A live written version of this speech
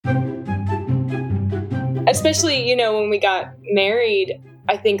especially, when we got married,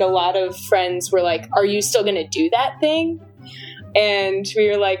 I think a lot of friends were like, are you still going to do that thing? And we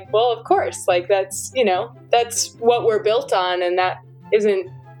were like, well, of course, like that's what we're built on. And that isn't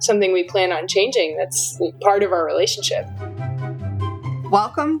something we plan on changing. That's part of our relationship.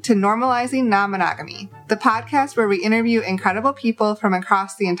 Welcome to Normalizing Non-Monogamy, the podcast where we interview incredible people from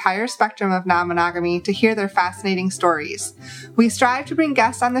across the entire spectrum of non-monogamy to hear their fascinating stories. We strive to bring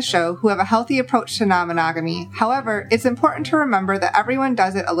guests on the show who have a healthy approach to non-monogamy. However, it's important to remember that everyone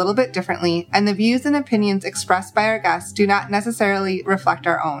does it a little bit differently, and the views and opinions expressed by our guests do not necessarily reflect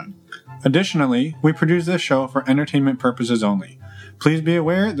our own. Additionally, we produce this show for entertainment purposes only. Please be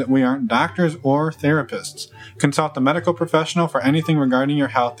aware that we aren't doctors or therapists. Consult a medical professional for anything regarding your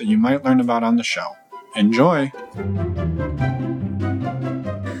health that you might learn about on the show. Enjoy!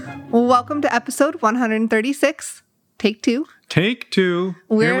 Welcome to episode 136, Take 2. Take 2.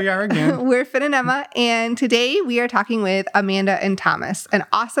 Here we are again. We're Finn and Emma, and today we are talking with Amanda and Thomas, an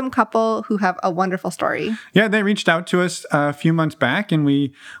awesome couple who have a wonderful story. Yeah, they reached out to us a few months back, and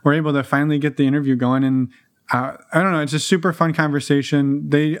we were able to finally get the interview going, and I don't know, it's a super fun conversation.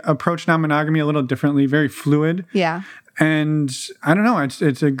 They approach non-monogamy a little differently, very fluid. Yeah. And I don't know,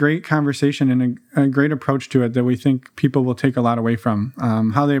 it's a great conversation and a great approach to it that we think people will take a lot away from.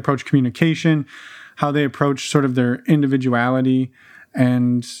 How they approach communication, how they approach sort of their individuality,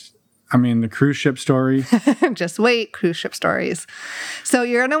 and the cruise ship story. Just wait, cruise ship stories. So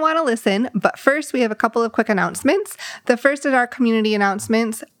you're going to want to listen, but first we have a couple of quick announcements. The first is our community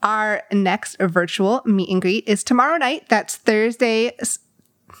announcements. Our next virtual meet and greet is tomorrow night. That's Thursday.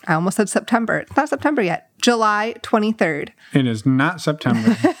 I almost said September. It's not September yet. July 23rd. It is not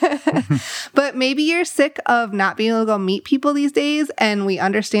September. But maybe you're sick of not being able to go meet people these days, and we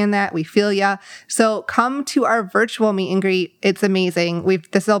understand that. We feel ya. So come to our virtual meet and greet. It's amazing.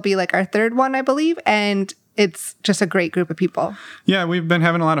 This will be like our third one, I believe, and it's just a great group of people. Yeah, we've been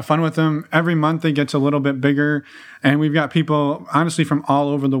having a lot of fun with them. Every month it gets a little bit bigger, and we've got people, honestly, from all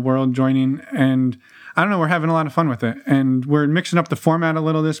over the world joining, and I don't know, we're having a lot of fun with it. And we're mixing up the format a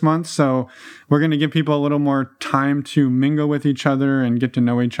little this month, so we're going to give people a little more time to mingle with each other and get to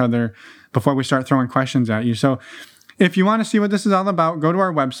know each other before we start throwing questions at you. So if you want to see what this is all about, go to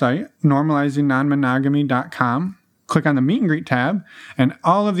our website, normalizingnonmonogamy.com, click on the Meet and Greet tab, and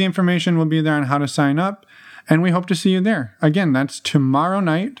all of the information will be there on how to sign up, and we hope to see you there. Again, that's tomorrow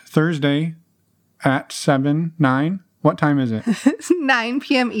night, Thursday, at 9. What time is it? 9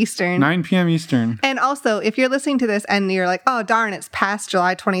 p.m. Eastern. 9 p.m. Eastern. And also, if you're listening to this and you're like, oh, darn, it's past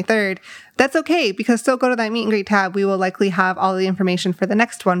July 23rd, that's okay, because still go to that meet and greet tab. We will likely have all the information for the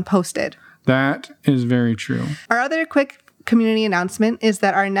next one posted. That is very true. Our other quick community announcement is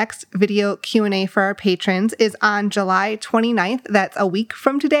that our next video Q&A for our patrons is on July 29th. That's a week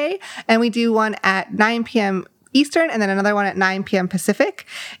from today. And we do one at 9 p.m. Eastern and then another one at 9 p.m. Pacific.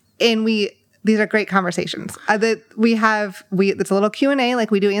 And these are great conversations. It's a little Q&A, like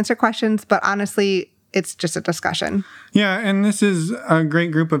we do answer questions, but honestly, it's just a discussion. Yeah, and this is a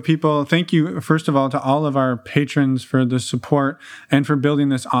great group of people. Thank you, first of all, to all of our patrons for the support and for building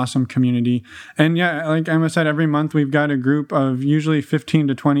this awesome community. And yeah, like Emma said, every month we've got a group of usually 15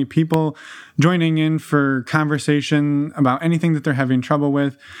 to 20 people joining in for conversation about anything that they're having trouble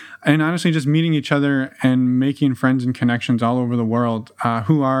with. And honestly, just meeting each other and making friends and connections all over the world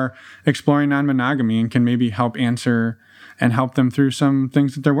who are exploring non-monogamy and can maybe help answer and help them through some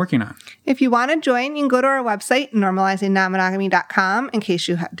things that they're working on. If you want to join, you can go to our website, normalizingnonmonogamy.com, in case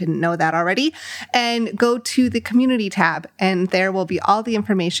you didn't know that already, and go to the community tab, and there will be all the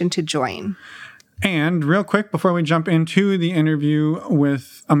information to join. And real quick, before we jump into the interview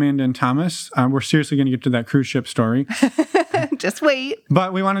with Amanda and Thomas, we're seriously going to get to that cruise ship story. Just wait.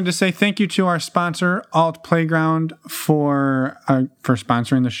 But we wanted to say thank you to our sponsor, Alt Playground, for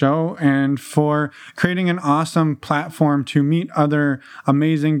sponsoring the show and for creating an awesome platform to meet other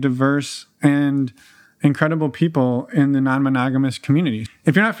amazing, diverse, and incredible people in the non-monogamous community.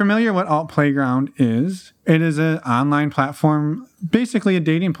 If you're not familiar what Alt Playground is, it is an online platform, basically a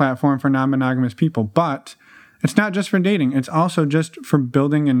dating platform for non-monogamous people, but it's not just for dating. It's also just for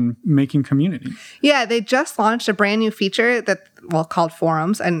building and making community. Yeah, they just launched a brand new feature called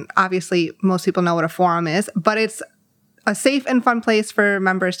Forums, and obviously most people know what a forum is, but it's a safe and fun place for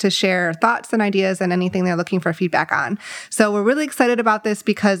members to share thoughts and ideas and anything they're looking for feedback on. So we're really excited about this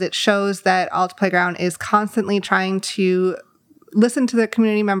because it shows that Alt Playground is constantly trying to listen to the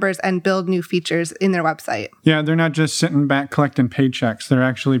community members and build new features in their website. Yeah, they're not just sitting back collecting paychecks. They're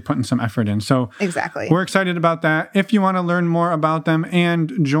actually putting some effort in. So exactly, we're excited about that. If you want to learn more about them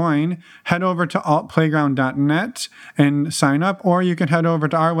and join, head over to altplayground.net and sign up, or you can head over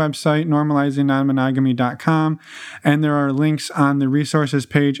to our website, normalizingnonmonogamy.com, and there are links on the resources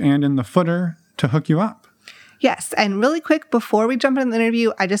page and in the footer to hook you up. Yes, and really quick, before we jump into the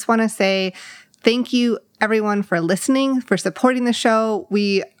interview, I just want to say thank you, everyone, for listening, for supporting the show.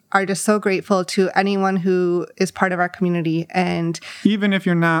 We are just so grateful to anyone who is part of our community. And even if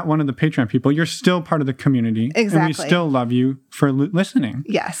you're not one of the Patreon people, you're still part of the community. Exactly. And we still love you for listening.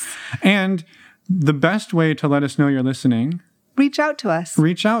 Yes. And the best way to let us know you're listening, reach out to us.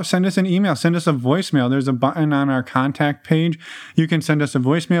 Reach out. Send us an email. Send us a voicemail. There's a button on our contact page. You can send us a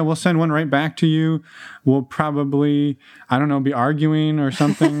voicemail. We'll send one right back to you. We'll probably, I don't know, be arguing or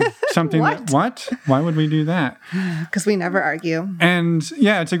something. Something what? Why would we do that? Because we never argue. And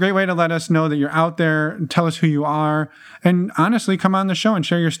yeah, it's a great way to let us know that you're out there. Tell us who you are. And honestly, come on the show and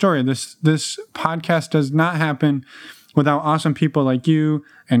share your story. This podcast does not happen without awesome people like you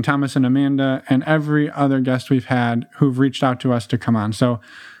and Thomas and Amanda and every other guest we've had who've reached out to us to come on. So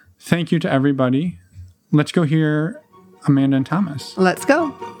thank you to everybody. Let's go hear Amanda and Thomas. Let's go.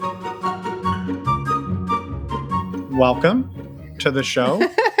 Welcome to the show.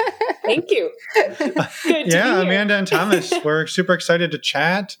 Thank you. Good to be here. Amanda and Thomas, we're super excited to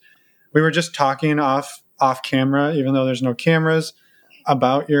chat. We were just talking off camera, even though there's no cameras,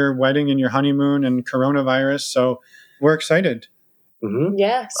 about your wedding and your honeymoon and coronavirus. So we're excited. Mm-hmm.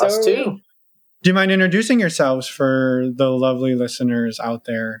 Yeah, so us are too. we. Do you mind introducing yourselves for the lovely listeners out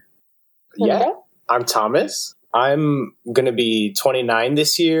there? Yeah, I'm Thomas. I'm going to be 29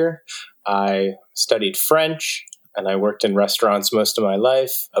 this year. I studied French and I worked in restaurants most of my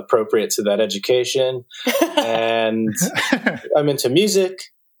life, appropriate to that education. And I'm into music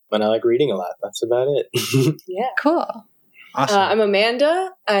and I like reading a lot. That's about it. Yeah. Cool. Awesome. I'm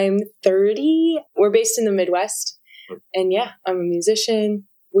Amanda. I'm 30. We're based in the Midwest. And yeah, I'm a musician.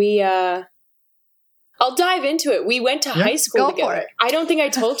 I'll dive into it. We went to high school go together. for it. I don't think I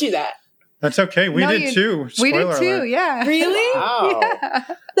told you that. That's okay. We did too. We did Spoiler too, alert. yeah. Really? Wow. Yeah.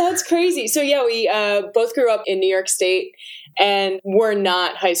 That's crazy. So yeah, we both grew up in New York State and we're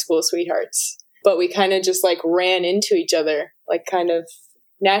not high school sweethearts, but we kind of just like ran into each other, like kind of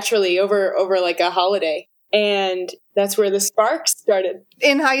naturally over like a holiday. And that's where the sparks started.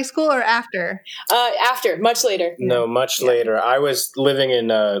 In high school or after? After, much later. No, much later. I was living in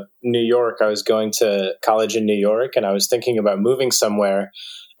New York. I was going to college in New York and I was thinking about moving somewhere.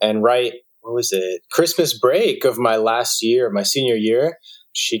 And Christmas break of my last year, my senior year,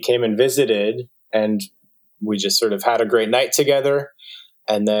 she came and visited and we just sort of had a great night together.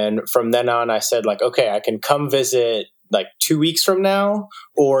 And then from then on, I said like, okay, I can come visit like 2 weeks from now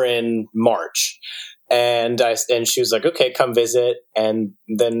or in March. And she was like, okay, come visit. And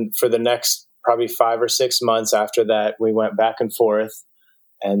then for the next probably 5 or 6 months after that, we went back and forth.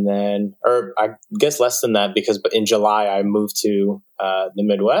 And then, or I guess less than that, because in July I moved to the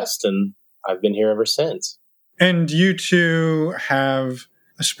Midwest and I've been here ever since. And you two have,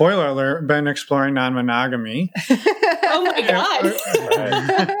 spoiler alert, been exploring non-monogamy. Oh my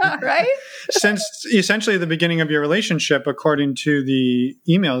God. Right? Since essentially the beginning of your relationship, according to the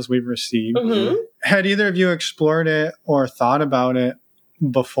emails we've received. Mm-hmm. Had either of you explored it or thought about it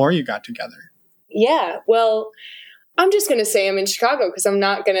before you got together? Yeah, well, I'm just going to say I'm in Chicago because I'm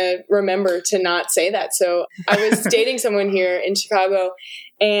not going to remember to not say that. So I was dating someone here in Chicago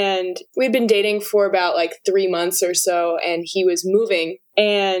and we'd been dating for about like 3 months or so and he was moving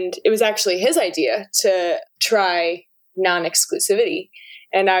and it was actually his idea to try non-exclusivity.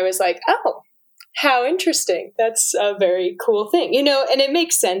 And I was like, oh, how interesting. That's a very cool thing, and it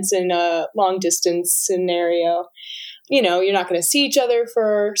makes sense in a long distance scenario. You're not going to see each other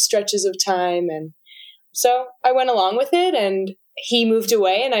for stretches of time. And so I went along with it and he moved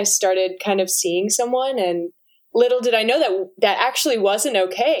away and I started kind of seeing someone. And little did I know that actually wasn't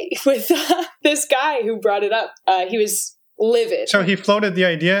okay with this guy who brought it up. He was livid. So he floated the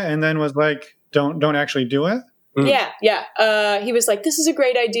idea and then was like, don't actually do it? Yeah. He was like, this is a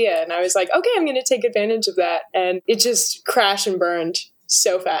great idea. And I was like, okay, I'm going to take advantage of that. And it just crashed and burned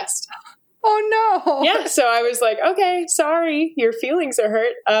so fast. Oh, no. Yeah. So I was like, okay, sorry, your feelings are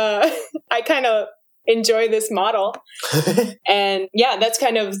hurt. I kind of enjoy this model. And yeah, that's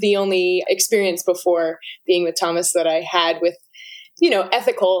kind of the only experience before being with Thomas that I had with,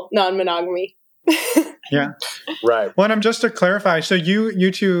 ethical non-monogamy. Yeah. Right. Well, and just to clarify, so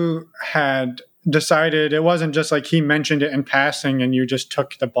you two had decided, it wasn't just like he mentioned it in passing and you just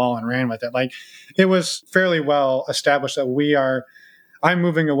took the ball and ran with it. Like it was fairly well established that I'm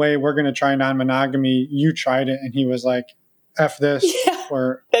moving away. We're going to try non-monogamy. You tried it. And he was like, F this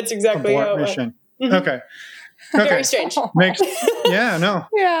or that's exactly abort how it mission. went. Okay. Very strange.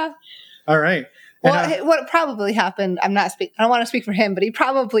 Yeah. All right. Well, what probably happened, I don't want to speak for him, but he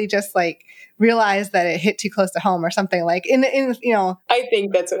probably just like realized that it hit too close to home or something like I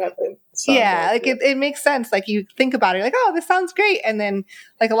think that's what happened. It makes sense. Like you think about it, you're like, oh, this sounds great. And then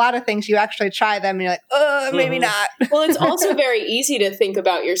like a lot of things you actually try them and you're like, oh, maybe not. Well, it's also very easy to think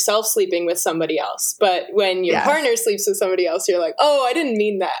about yourself sleeping with somebody else. But when your partner sleeps with somebody else, you're like, oh, I didn't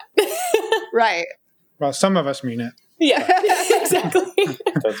mean that. Right. Well, some of us mean it. Yeah, exactly.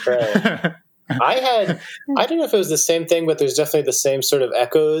 That's right. I don't know if it was the same thing, but there's definitely the same sort of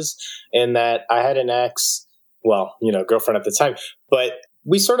echoes in that I had an ex, girlfriend at the time, but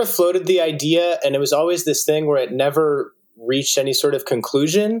we sort of floated the idea and it was always this thing where it never reached any sort of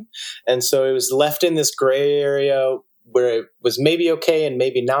conclusion. And so it was left in this gray area where it was maybe okay and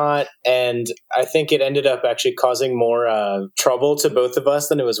maybe not. And I think it ended up actually causing more trouble to both of us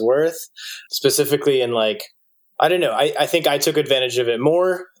than it was worth, specifically in like, I don't know. I think I took advantage of it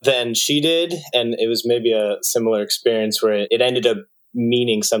more than she did. And it was maybe a similar experience where it ended up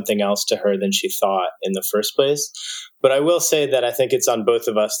meaning something else to her than she thought in the first place. But I will say that I think it's on both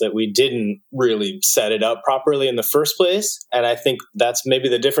of us that we didn't really set it up properly in the first place. And I think that's maybe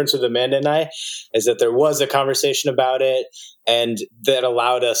the difference with Amanda and I, is that there was a conversation about it and that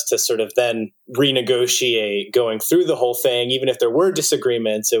allowed us to sort of then renegotiate going through the whole thing. Even if there were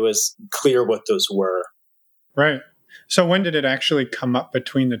disagreements, it was clear what those were. Right. So when did it actually come up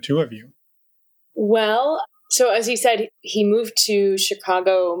between the two of you? Well, so as he said, he moved to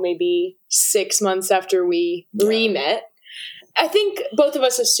Chicago maybe 6 months after we re-met. I think both of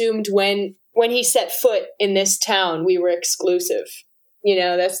us assumed when he set foot in this town, we were exclusive.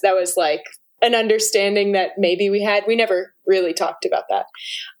 That was like an understanding that maybe we had. We never really talked about that.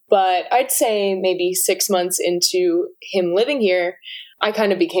 But I'd say maybe 6 months into him living here, I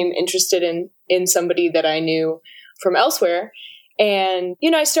kind of became interested in somebody that I knew from elsewhere. And,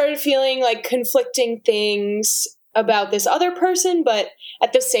 I started feeling like conflicting things about this other person. But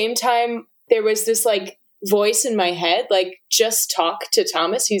at the same time, there was this like voice in my head, like, just talk to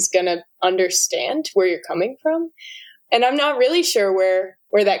Thomas. He's going to understand where you're coming from. And I'm not really sure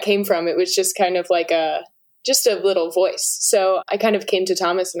where that came from. It was just kind of like just a little voice. So I kind of came to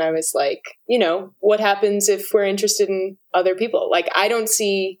Thomas and I was like, what happens if we're interested in other people? Like, I don't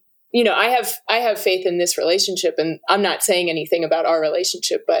see, I have faith in this relationship, and I'm not saying anything about our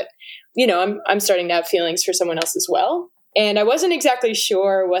relationship, but, I'm starting to have feelings for someone else as well. And I wasn't exactly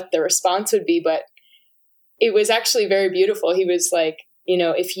sure what the response would be, but it was actually very beautiful. He was like,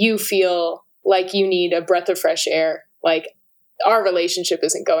 if you feel like you need a breath of fresh air, like, our relationship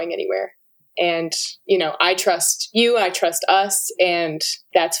isn't going anywhere. And, I trust you, I trust us, and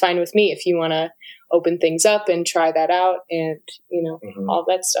that's fine with me if you want to open things up and try that out and, all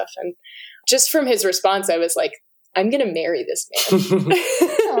that stuff. And just from his response, I was like, I'm going to marry this man.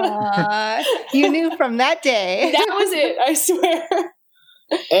 Aww, you knew from that day. That was it, I swear.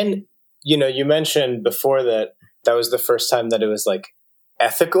 And, you mentioned before that was the first time that it was like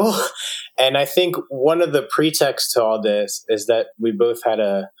ethical. And I think one of the pretexts to all this is that we both had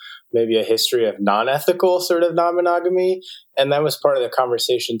maybe a history of non-ethical sort of non-monogamy. And that was part of the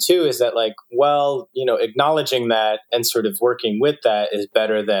conversation too, is that like, well, acknowledging that and sort of working with that is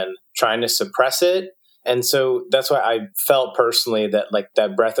better than trying to suppress it. And so that's why I felt personally that like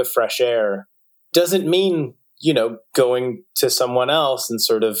that breath of fresh air doesn't mean, going to someone else and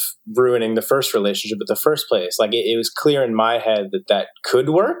sort of ruining the first relationship in the first place. Like it was clear in my head that could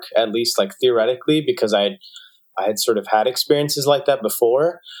work, at least like theoretically, because I had sort of had experiences like that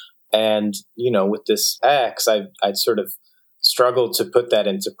before. And, with this ex, I'd sort of struggled to put that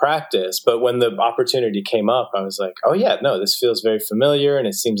into practice. But when the opportunity came up, I was like, oh yeah, no, this feels very familiar and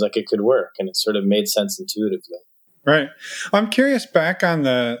it seems like it could work. And it sort of made sense intuitively. Right. I'm curious back on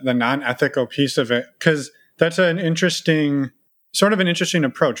the non-ethical piece of it, because that's an interesting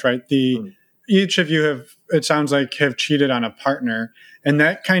approach, right? Each of you it sounds like, have cheated on a partner. And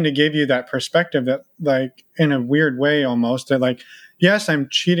that kind of gave you that perspective that like, in a weird way almost, that like, yes, I'm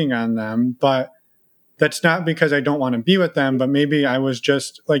cheating on them, but that's not because I don't want to be with them, but maybe I was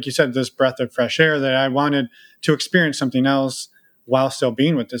just, like you said, this breath of fresh air that I wanted to experience something else while still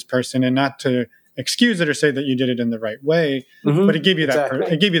being with this person, and not to excuse it or say that you did it in the right way, but it gave you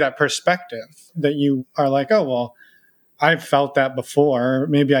it gave you that perspective that you are like, oh, well, I've felt that before.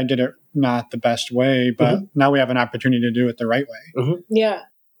 Maybe I did it not the best way, but now we have an opportunity to do it the right way. Yeah.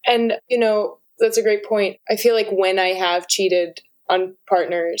 And, That's a great point. I feel like when I have cheated on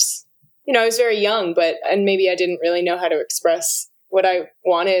partners, I was very young, and maybe I didn't really know how to express what I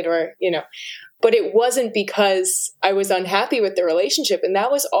wanted but it wasn't because I was unhappy with the relationship. And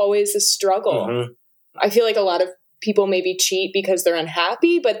that was always a struggle. Mm-hmm. I feel like a lot of people maybe cheat because they're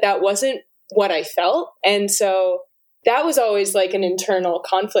unhappy, but that wasn't what I felt. And so that was always like an internal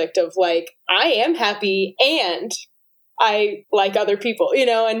conflict of like, I am happy and I like other people,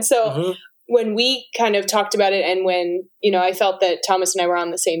 and so mm-hmm. when we kind of talked about it and when, I felt that Thomas and I were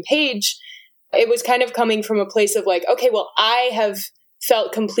on the same page, it was kind of coming from a place of like, okay, well, I have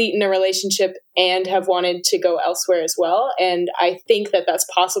felt complete in a relationship and have wanted to go elsewhere as well. And I think that that's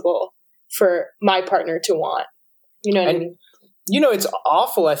possible for my partner to want, what I mean? It's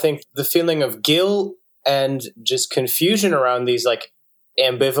awful. I think the feeling of guilt and just confusion around these like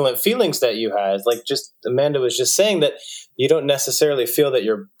ambivalent feelings that you had, like just Amanda was just saying that you don't necessarily feel that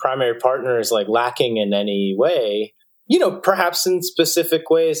your primary partner is like lacking in any way, perhaps in specific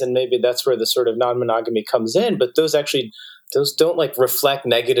ways. And maybe that's where the sort of non-monogamy comes in, but those don't like reflect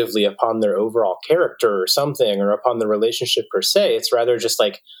negatively upon their overall character or something, or upon the relationship per se. It's rather just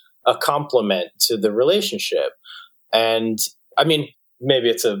like a complement to the relationship. And I mean, maybe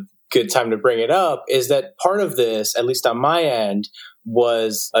it's a good time to bring it up, is that part of this, at least on my end,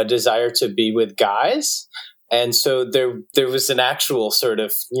 was a desire to be with guys. And so there was an actual sort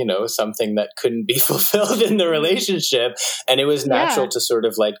of, something that couldn't be fulfilled in the relationship. And it was natural to sort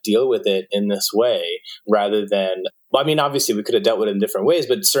of like deal with it in this way rather than, I mean, obviously we could have dealt with it in different ways,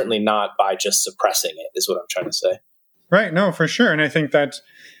 but certainly not by just suppressing it is what I'm trying to say. Right. No, for sure. And I think that's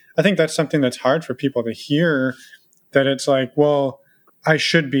something that's hard for people to hear, that it's like, well, I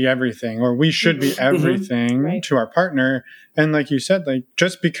should be everything, or we should be everything right. to our partner. And like you said, like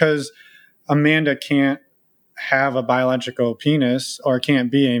just because Amanda can't have a biological penis or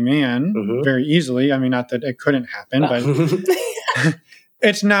can't be a man very easily. I mean, not that it couldn't happen, but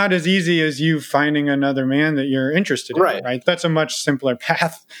it's not as easy as you finding another man that you're interested in, right? That's a much simpler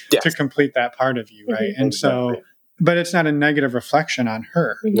path to complete that part of you, right? And so, but it's not a negative reflection on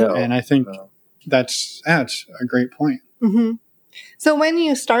her. No, and I think that's a great point. Mm-hmm. So when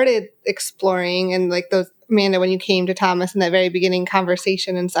you started exploring and like those, Amanda, when you came to Thomas in that very beginning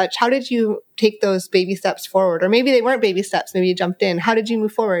conversation and such, how did you take those baby steps forward? Or maybe they weren't baby steps, maybe you jumped in. How did you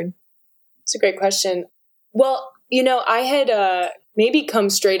move forward? It's a great question. Well, I had maybe come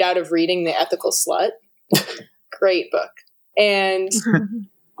straight out of reading The Ethical Slut. Great book. And,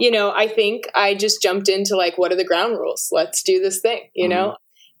 I think I just jumped into like, what are the ground rules? Let's do this thing, know?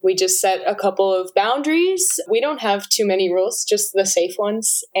 We just set a couple of boundaries. We don't have too many rules, just the safe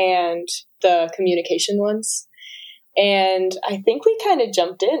ones and the communication ones. And I think we kind of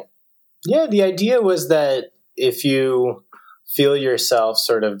jumped in. Yeah, the idea was that if you feel yourself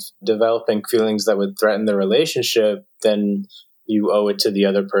sort of developing feelings that would threaten the relationship, then you owe it to the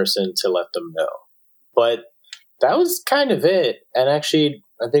other person to let them know. But that was kind of it. And actually,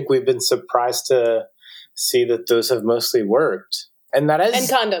 I think we've been surprised to see that those have mostly worked. And that is... And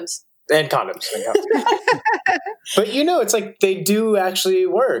condoms. And condoms. But, it's like they do actually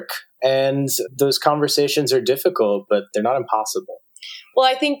work. And those conversations are difficult, but they're not impossible. Well,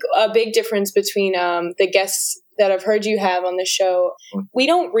 I think a big difference between the guests that I've heard you have on the show, we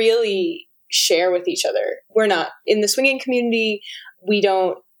don't really share with each other. We're not in the swinging community. We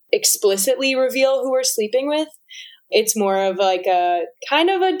don't explicitly reveal who we're sleeping with. It's more of like a kind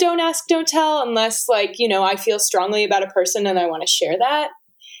of a don't ask, don't tell, unless like, I feel strongly about a person and I want to share that.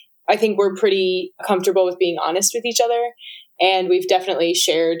 I think we're pretty comfortable with being honest with each other. And we've definitely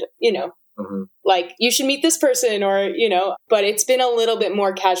shared, like you should meet this person or, but it's been a little bit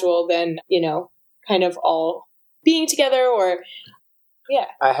more casual than, kind of all being together or, yeah.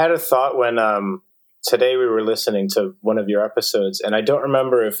 I had a thought when today we were listening to one of your episodes, and I don't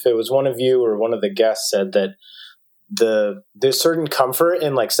remember if it was one of you or one of the guests said that there's certain comfort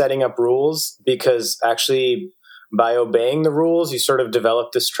in like setting up rules because actually by obeying the rules, you sort of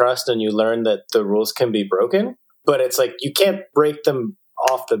develop this trust and you learn that the rules can be broken, but it's like, you can't break them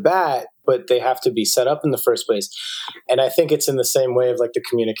off the bat, but they have to be set up in the first place. And I think it's in the same way of like the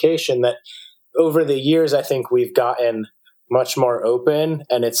communication that over the years, I think we've gotten much more open.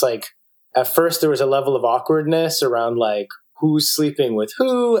 And it's like, at first there was a level of awkwardness around like who's sleeping with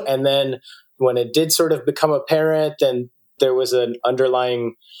who. And then when it did sort of become apparent, then there was an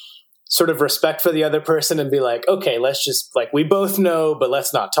underlying sort of respect for the other person and be like, okay, let's just like, we both know, but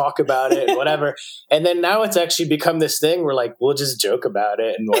let's not talk about it and whatever. And then now it's actually become this thing where like, we'll just joke about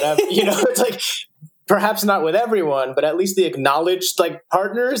it and whatever, it's like, perhaps not with everyone, but at least the acknowledged like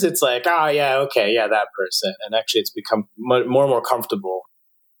partners, it's like, oh yeah, okay, yeah, that person. And actually it's become more and more comfortable.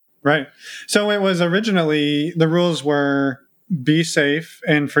 Right. So it was originally, the rules were be safe.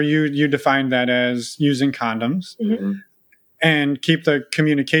 And for you, you defined that as using condoms and keep the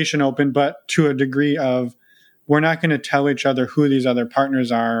communication open, but to a degree of, we're not going to tell each other who these other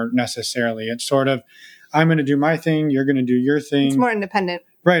partners are necessarily. It's sort of, I'm going to do my thing, you're going to do your thing. It's more independent.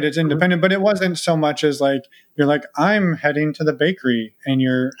 Right, it's independent, but it wasn't so much as like, you're like, I'm heading to the bakery and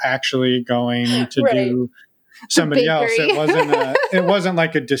you're actually going to do somebody else. It wasn't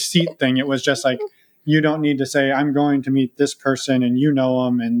like a deceit thing. It was just like, you don't need to say, I'm going to meet this person and you know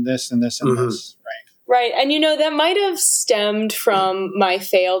them and this and this and this. Right. And, that might have stemmed from my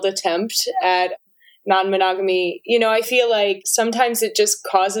failed attempt at non-monogamy. I feel like sometimes it just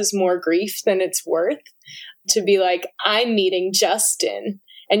causes more grief than it's worth to be like, I'm meeting Justin.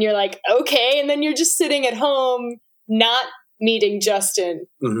 And you're like, okay. And then you're just sitting at home, not meeting Justin.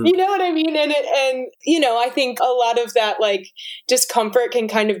 You know what I mean? And I think a lot of that like discomfort can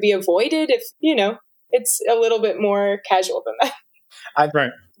kind of be avoided if, it's a little bit more casual than that.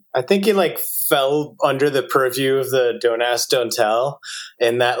 I think it like fell under the purview of the don't ask, don't tell.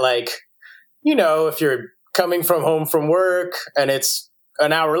 And that like, if you're coming home from work and it's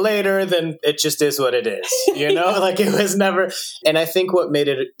an hour later, then it just is what it is, like it was never. And I think what made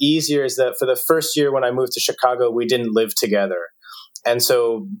it easier is that for the first year when I moved to Chicago, we didn't live together. And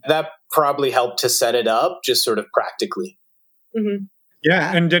so that probably helped to set it up just sort of practically.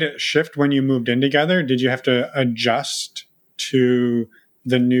 Yeah. And did it shift when you moved in together? Did you have to adjust to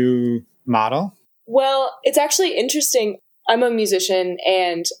the new model? Well, it's actually interesting. I'm a musician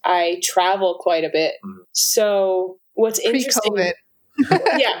and I travel quite a bit. So what's interesting... Pre-COVID.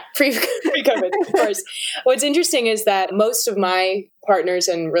 Yeah, pre-COVID, of course. What's interesting is that most of my partners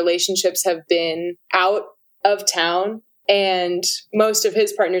and relationships have been out of town, and most of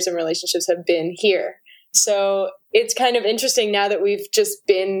his partners and relationships have been here. So it's kind of interesting now that we've just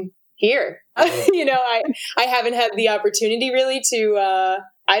been here. I haven't had the opportunity really to,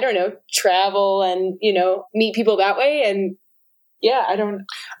 travel and, meet people that way. And yeah,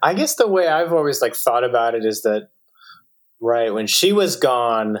 I guess the way I've always like thought about it is that, right, when she was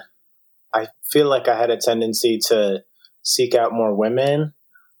gone, I feel like I had a tendency to seek out more women.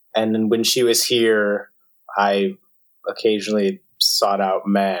 And then when she was here, I occasionally sought out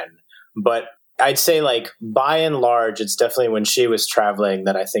men. But I'd say like by and large, it's definitely when she was traveling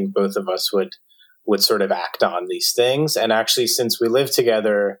that I think both of us would sort of act on these things. And actually, since we live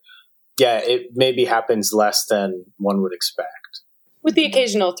together, yeah, it maybe happens less than one would expect. With the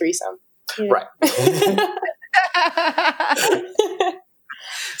occasional threesome. Right.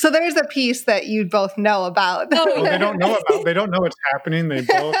 So there's a piece that you both know about. Well, they don't know what's happening. They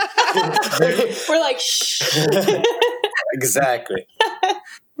both. We're like, shh. Exactly.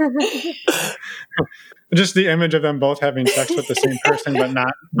 Just the image of them both having sex with the same person, but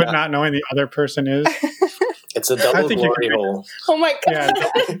not knowing the other person is. It's a double glory hole. Oh my God.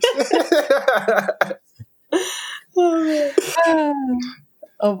 Yeah.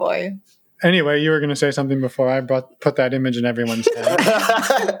 Oh boy. Anyway, you were going to say something before I put that image in everyone's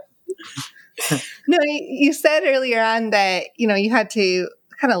head. No, you said earlier on that, you had to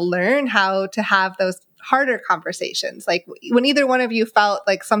kind of learn how to have those harder conversations. Like when either one of you felt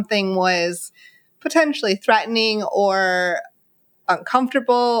like something was potentially threatening or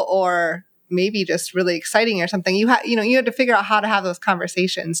uncomfortable or maybe just really exciting or something, you had to figure out how to have those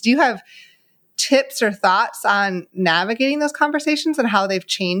conversations. Do you have tips or thoughts on navigating those conversations and how they've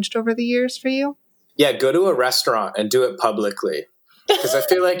changed over the years for you? Yeah, go to a restaurant and do it publicly. Because I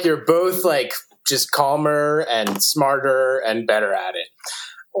feel like you're both like just calmer and smarter and better at it.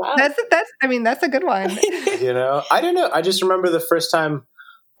 Wow. That's a good one. I don't know. I just remember the first time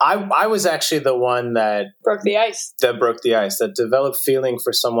I was actually the one that broke the ice, that developed feeling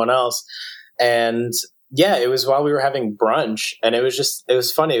for someone else. And yeah, it was while we were having brunch, and it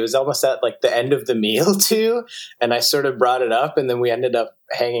was funny. It was almost at like the end of the meal too. And I sort of brought it up, and then we ended up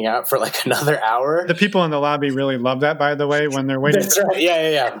hanging out for like another hour. The people in the lobby really love that, by the way, when they're waiting. That's right.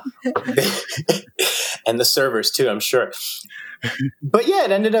 Yeah. And the servers too, I'm sure. But yeah,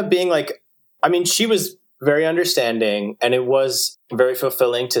 it ended up being like, she was very understanding, and it was very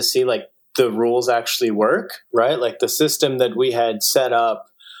fulfilling to see like the rules actually work, right? Like the system that we had set up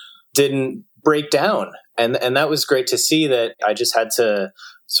didn't break down. And that was great to see, that I just had to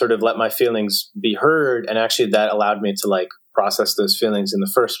sort of let my feelings be heard. And actually that allowed me to like process those feelings in the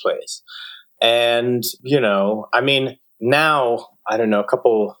first place. And, now, I don't know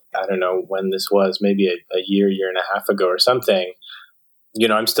when this was, maybe a year and a half ago or something.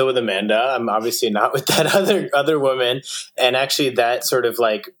 I'm still with Amanda. I'm obviously not with that other woman. And actually that sort of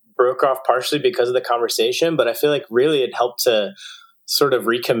like broke off partially because of the conversation. But I feel like really it helped to sort of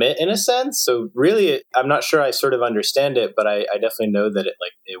recommit in a sense. So really, I'm not sure I sort of understand it, but I definitely know that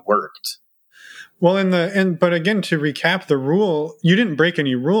it worked. Well, but again, to recap the rule, you didn't break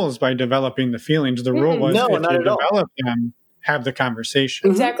any rules by developing the feelings. The rule was if you develop them, have the conversation.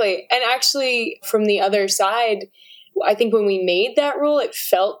 Exactly. And actually, from the other side, I think when we made that rule, it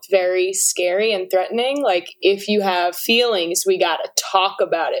felt very scary and threatening. Like, if you have feelings, we got to talk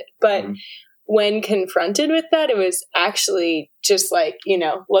about it. But when confronted with that, it was actually just like,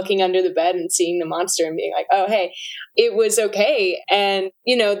 looking under the bed and seeing the monster and being like, oh, hey, it was okay. And,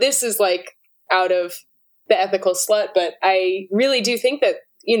 this is like out of the ethical slut, but I really do think that,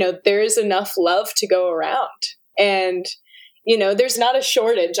 there is enough love to go around. And, there's not a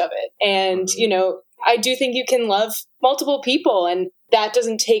shortage of it. And, I do think you can love multiple people, and that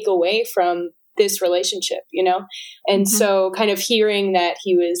doesn't take away from this relationship, And so kind of hearing that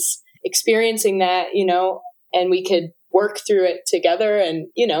he was experiencing that, and we could work through it together. And,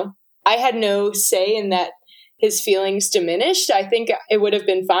 I had no say in that his feelings diminished. I think it would have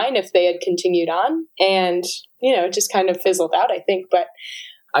been fine if they had continued on and, just kind of fizzled out, I think. But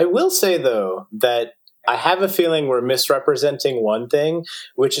I will say, though, that I have a feeling we're misrepresenting one thing,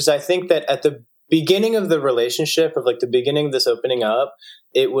 which is I think that at the beginning of the relationship, of like the beginning of this opening up,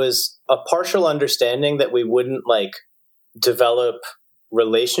 it was a partial understanding that we wouldn't like develop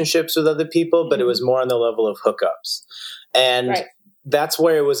relationships with other people, but it was more on the level of hookups. And that's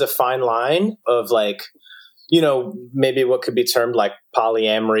where it was a fine line of like, maybe what could be termed like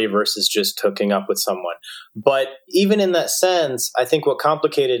polyamory versus just hooking up with someone. But even in that sense, I think what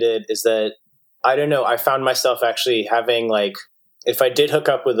complicated it is that, I don't know, I found myself actually having like, if I did hook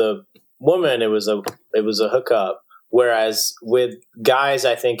up with a woman, it was a hookup. Whereas with guys,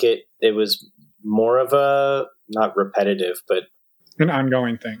 I think it was more of a, not repetitive, but an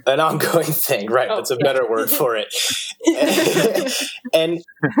ongoing thing. Right. That's a better word for it. And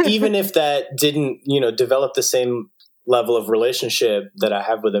even if that didn't, develop the same level of relationship that I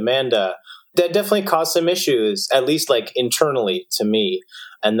have with Amanda, that definitely caused some issues, at least like internally to me.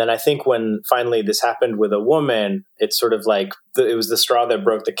 And then I think when finally this happened with a woman, it's sort of like it was the straw that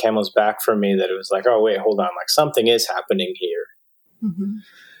broke the camel's back for me, that it was like, oh, wait, hold on, like something is happening here. Mm-hmm.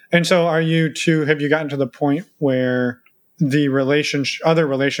 And so have you gotten to the point where the other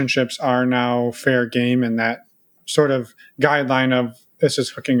relationships are now fair game, and that sort of guideline of this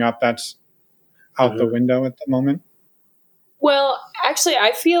is hooking up, that's out the window at the moment? Well, actually,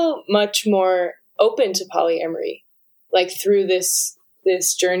 I feel much more open to polyamory, like through this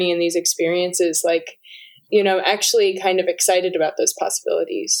journey and these experiences. Like, I'm actually kind of excited about those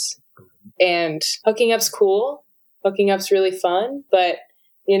possibilities. And hooking up's cool. Hooking up's really fun. But,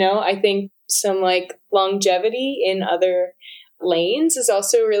 I think some like longevity in other lanes is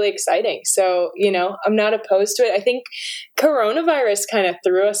also really exciting. So, I'm not opposed to it. I think coronavirus kind of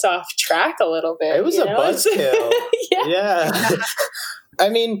threw us off track a little bit. It was a buzzkill. Yeah. I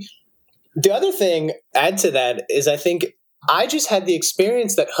mean, the other thing, add to that, is I think I just had the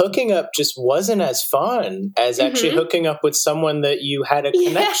experience that hooking up just wasn't as fun as actually hooking up with someone that you had a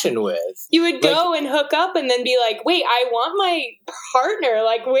connection with. You would go and hook up and then be like, wait, I want my partner.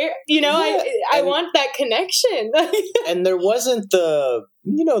 Like, where, I want that connection. And there wasn't the,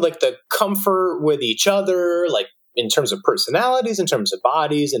 like the comfort with each other, like in terms of personalities, in terms of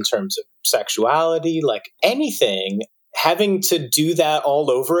bodies, in terms of sexuality, like anything. Having to do that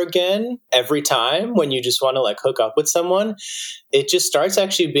all over again every time when you just want to like hook up with someone, it just starts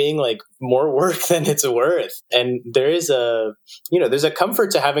actually being like more work than it's worth. And there is there's a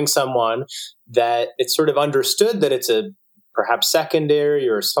comfort to having someone that it's sort of understood that it's a perhaps secondary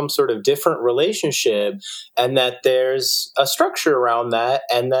or some sort of different relationship, and that there's a structure around that,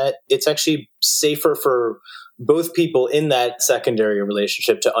 and that it's actually safer for both people in that secondary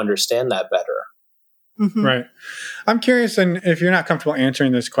relationship to understand that better. Mm-hmm. Right. I'm curious, and if you're not comfortable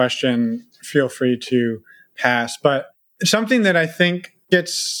answering this question, feel free to pass. But something that I think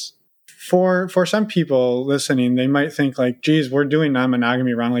gets, for some people listening, they might think like, geez, we're doing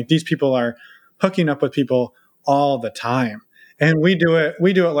non-monogamy wrong. Like these people are hooking up with people all the time. And we do it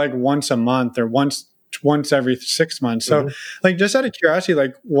like once a month or once every 6 months. So like, just out of curiosity,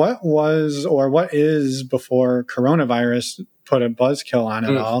 like what was or what is, before coronavirus put a buzzkill on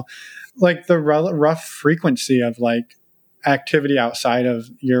it all, like the rough frequency of like activity outside of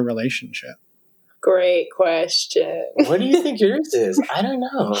your relationship? Great question. What do you think yours is? I don't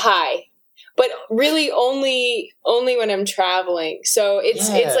know. High. But really only when I'm traveling. So it's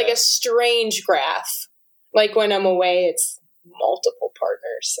like a strange graph. Like when I'm away, it's multiple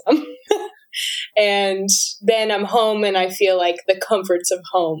partners. And then I'm home and I feel like the comforts of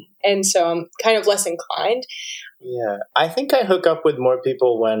home. And so I'm kind of less inclined. Yeah. I think I hook up with more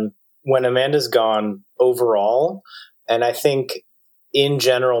people when Amanda's gone overall. And I think in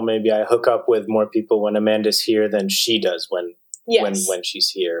general, maybe I hook up with more people when Amanda's here than she does when she's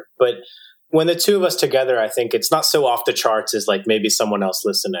here. But when the two of us together, I think it's not so off the charts as like maybe someone else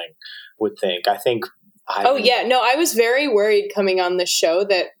listening would think. I think. I was very worried coming on the show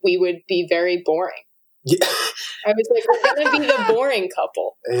that we would be very boring. Yeah. I was like, we're going to be the boring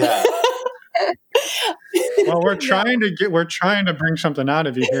couple. Yeah. Well, we're trying to bring something out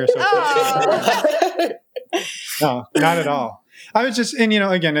of you here. So no, not at all. I was just, and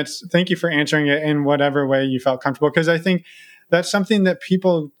again, thank you for answering it in whatever way you felt comfortable, because I think that's something that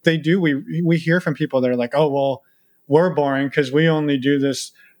people, they do. We hear from people that are like, oh, well, we're boring because we only do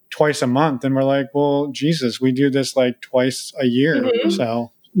this twice a month. And we're like, well, Jesus, we do this like twice a year. Mm-hmm.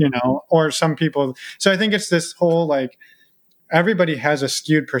 So, or some people. So I think it's this whole, like, everybody has a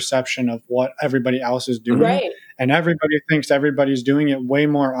skewed perception of what everybody else is doing. Right. And everybody thinks everybody's doing it way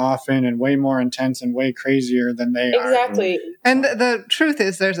more often and way more intense and way crazier than they are. Exactly. And the truth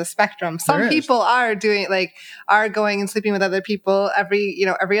is there's a spectrum. Some people are doing are going and sleeping with other people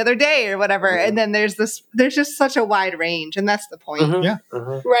every other day or whatever. Mm-hmm. And then there's just such a wide range. And that's the point. Mm-hmm. Yeah.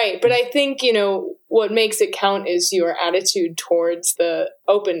 Mm-hmm. Right. But I think, what makes it count is your attitude towards the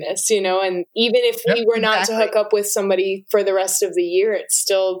openness, and even if we were not to hook up with somebody for the rest of the year, it's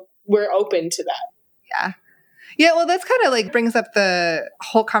still, we're open to that. Yeah. Yeah, well, that's kind of brings up the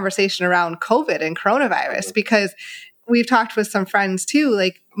whole conversation around COVID and coronavirus, because we've talked with some friends too.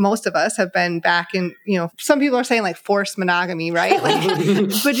 Like, most of us have been back in, some people are saying forced monogamy, right?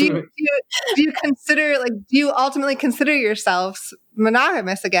 But do you consider, do you ultimately consider yourselves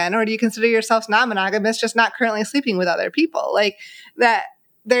monogamous again, or do you consider yourselves non-monogamous, just not currently sleeping with other people? That.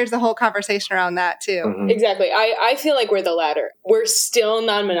 There's a whole conversation around that too. Mm-hmm. Exactly. I feel like we're the latter. We're still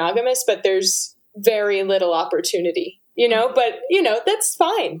non-monogamous, but there's very little opportunity, but that's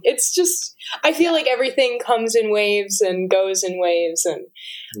fine. It's just, I feel like everything comes in waves and goes in waves, and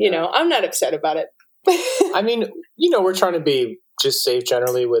I'm not upset about it. I mean, we're trying to be just safe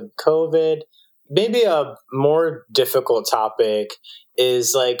generally with COVID. Maybe a more difficult topic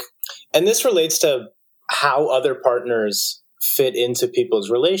is and this relates to how other partners fit into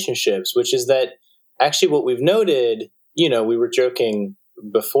people's relationships, which is that actually what we've noted, we were joking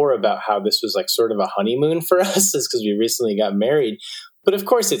before about how this was sort of a honeymoon for us, is because we recently got married. But of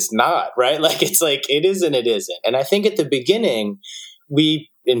course it's not, right? It is and it isn't. And I think at the beginning we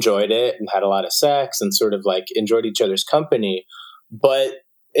enjoyed it and had a lot of sex and sort of enjoyed each other's company, but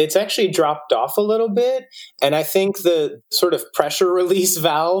it's actually dropped off a little bit. And I think the sort of pressure release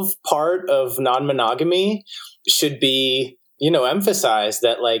valve part of non-monogamy should be emphasize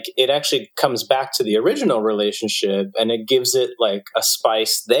that it actually comes back to the original relationship and it gives it a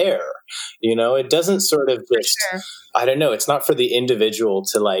spice there. It doesn't sort of just, I don't know, it's not for the individual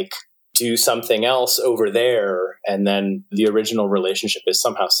to do something else over there and then the original relationship is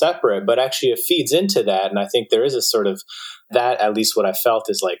somehow separate, but actually it feeds into that. And I think there is a sort of that, at least what I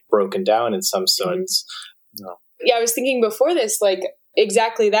felt, is broken down in some sense. Mm-hmm. No. Yeah, I was thinking before this,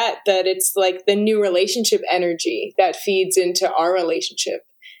 exactly that it's the new relationship energy that feeds into our relationship,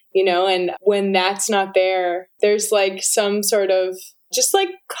 and when that's not there, there's some sort of just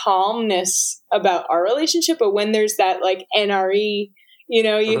calmness about our relationship. But when there's that NRE,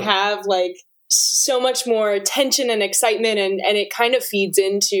 you have so much more tension and excitement, and it kind of feeds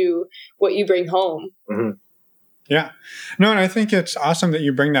into what you bring home. Mm-hmm. Yeah. No, and I think it's awesome that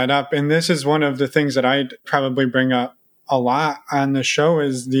you bring that up. And this is one of the things that I'd probably bring up a lot on the show,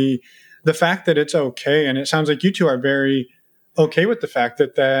 is the fact that it's okay. And it sounds like you two are very okay with the fact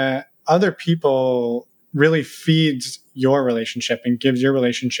that other people really feeds your relationship and gives your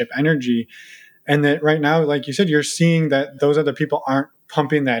relationship energy. And that right now, like you said, you're seeing that those other people aren't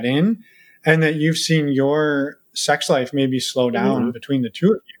pumping that in, and that you've seen your sex life maybe slow down mm-hmm. between the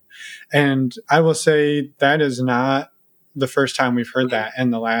two of you. And I will say that is not the first time we've heard that in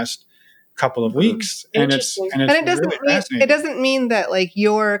the last couple of weeks. And it doesn't mean that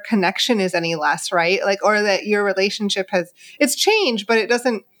your connection is any less, right? Or that your relationship it's changed, but it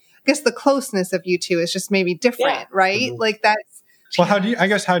doesn't, I guess the closeness of you two is just maybe different, right? Mm-hmm. That's. Well, how do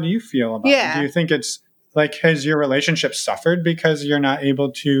you feel about it? Do you think it's has your relationship suffered because you're not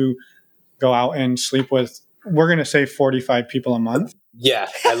able to go out and sleep with, we're going to say 45 people a month? Yeah,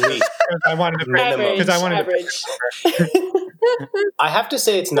 at least. I wanted average. I have to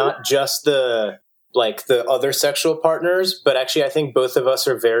say it's not just the other sexual partners, but actually I think both of us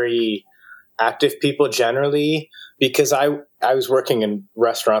are very, active people generally, because I was working in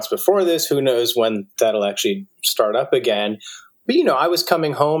restaurants before this. Who knows when that'll actually start up again. But, I was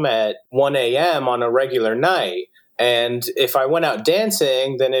coming home at 1 a.m. on a regular night. And if I went out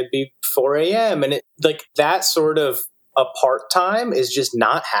dancing, then it'd be 4 a.m. And that sort of apart time is just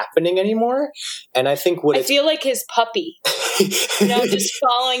not happening anymore. And I think I feel like his puppy, just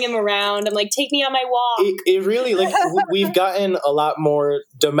following him around. I'm like, take me on my walk. It really, we've gotten a lot more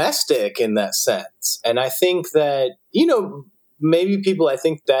domestic in that sense. And I think that, maybe people, I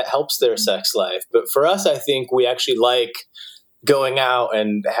think that helps their sex life. But for us, I think we actually like going out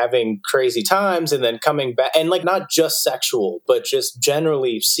and having crazy times and then coming back, and not just sexual, but just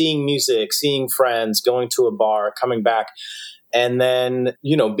generally seeing music, seeing friends, going to a bar, coming back, and then,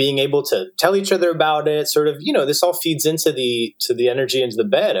 being able to tell each other about it, sort of, this all feeds into the energy into the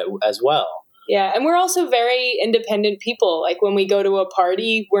bed as well. Yeah. And we're also very independent people. Like when we go to a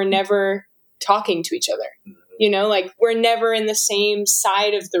party, we're never talking to each other. We're never in the same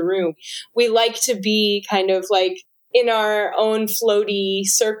side of the room. We like to be kind of in our own floaty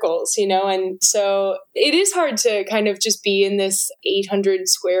circles, and so it is hard to kind of just be in this 800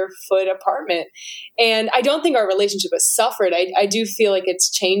 square foot apartment. And I don't think our relationship has suffered. I do feel like it's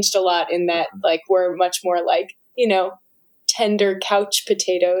changed a lot in that, we're much more tender couch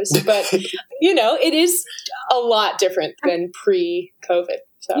potatoes, but it is a lot different than pre-COVID.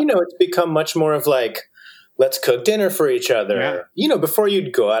 So. It's become much more of let's cook dinner for each other. Yeah. Before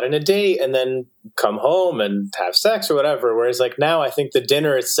you'd go out on a date and then come home and have sex or whatever. Whereas now I think the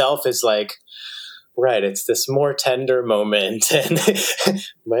dinner itself is right, it's this more tender moment. And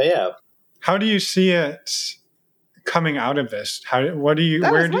but yeah. How do you see it coming out of this? That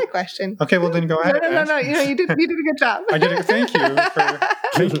was my question. Okay, well then go ahead. No. You did a good job. I did it. Thank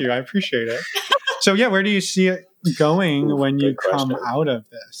you. I appreciate it. So yeah, where do you see it going when you come out of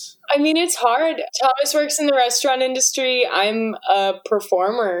this? I mean, it's hard. Thomas works in the restaurant industry. I'm a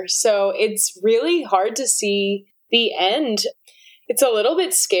performer. So it's really hard to see the end. It's a little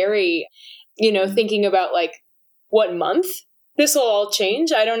bit scary, thinking about what month this will all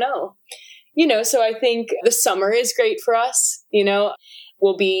change. I don't know. So I think the summer is great for us.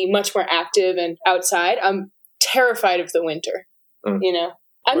 We'll be much more active and outside. I'm terrified of the winter.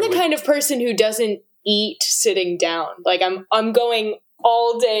 I'm the kind of person who doesn't eat sitting down. I'm going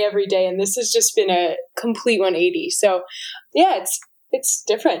all day, every day. And this has just been a complete 180. So yeah, it's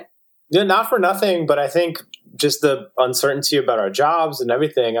different. Yeah, not for nothing, but I think just the uncertainty about our jobs and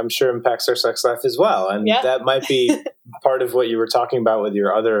everything, I'm sure impacts our sex life as well. And that might be part of what you were talking about with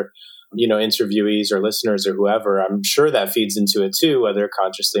your other, interviewees or listeners or whoever. I'm sure that feeds into it too, whether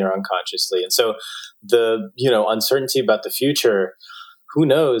consciously or unconsciously. And so the, uncertainty about the future, who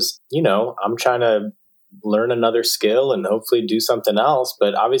knows, I'm trying to learn another skill and hopefully do something else.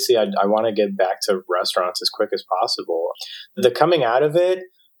 But obviously I want to get back to restaurants as quick as possible. The coming out of it,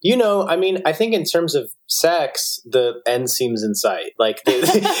 I think in terms of sex, the end seems in sight.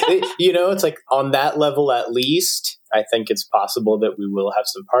 It's on that level, at least, I think it's possible that we will have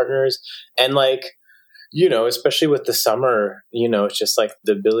some partners. And especially with the summer, it's just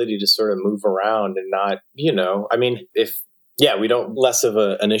the ability to sort of move around and not, we don't less of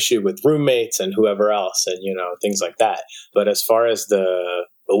an issue with roommates and whoever else and, things like that. But as far as the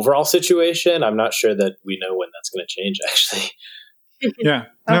overall situation, I'm not sure that we know when that's going to change, actually. Yeah.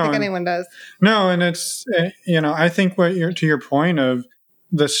 I don't think anyone does. No. And it's, I think to your point of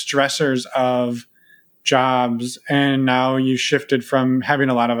the stressors of jobs, and now you shifted from having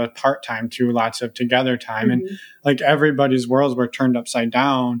a lot of a part-time to lots of together time. Mm-hmm. And everybody's worlds were turned upside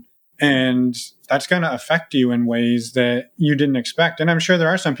down. And that's going to affect you in ways that you didn't expect. And I'm sure there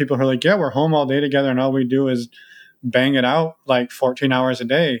are some people who are we're home all day together and all we do is bang it out 14 hours a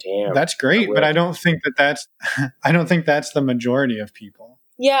day. Damn, that's great. But I don't think that's the majority of people.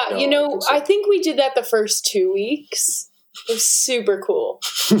 Yeah. I think we did that the first 2 weeks. It was super cool.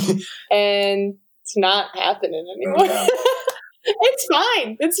 And it's not happening anymore. Yeah. It's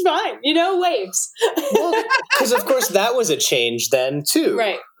fine. Waves. Well, because of course that was a change then too.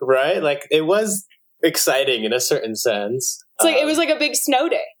 Right. It was exciting in a certain sense. It's it was a big snow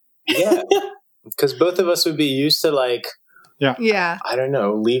day. Yeah. Because both of us would be used to I don't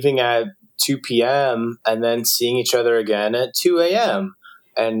know, leaving at 2 p.m. and then seeing each other again at 2 a.m.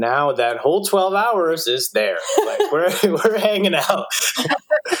 And now that whole 12 hours is there. We're hanging out.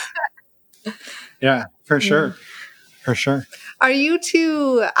 Yeah, for sure. For sure. Are you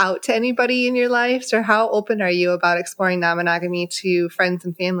two out to anybody in your lives, or how open are you about exploring non-monogamy to friends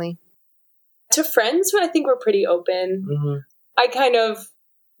and family? To friends, I think we're pretty open. Mm-hmm. I kind of,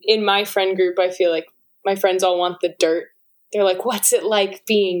 in my friend group, I feel like my friends all want the dirt. They're like, what's it like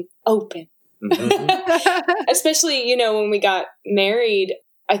being open? Especially, when we got married,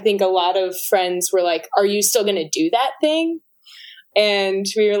 I think a lot of friends were like, are you still going to do that thing? And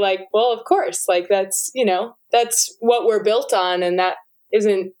we were like, well, of course, like that's what we're built on. And that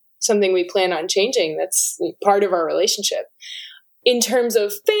isn't something we plan on changing. That's part of our relationship. In terms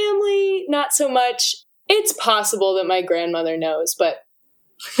of family, not so much. It's possible that my grandmother knows, but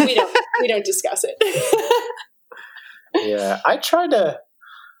we don't discuss it. Yeah, I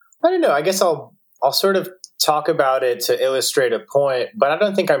don't know. I guess I'll sort of talk about it to illustrate a point, but I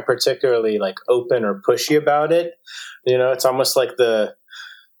don't think I'm particularly like open or pushy about it. It's almost like the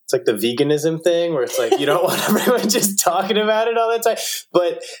veganism thing where it's like, you don't want everyone just talking about it all the time.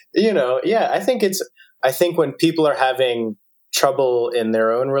 But, yeah, I think when people are having trouble in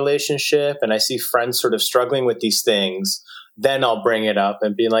their own relationship and I see friends sort of struggling with these things, then I'll bring it up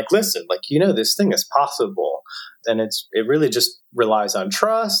and be like, listen, like, this thing is possible. And it really just relies on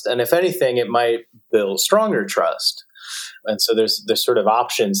trust. And if anything, it might build stronger trust. And so there's sort of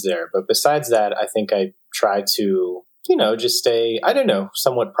options there. But besides that, I think I try to, just stay,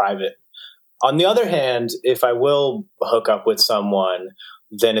 somewhat private. On the other hand, if I will hook up with someone,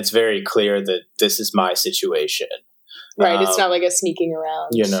 then it's very clear that this is my situation. Right. It's not like a sneaking around.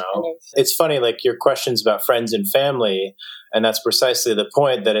 It's funny, like your questions about friends and family. And that's precisely the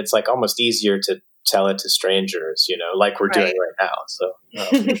point, that it's like almost easier to tell it to strangers, like we're doing right now. So,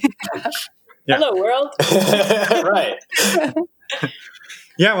 Hello, world. Right.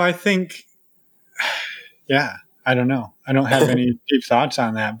 Yeah. Well, I think, I don't know. I don't have any deep thoughts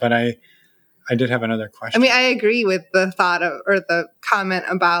on that, but I did have another question. I mean, I agree with the thought or the comment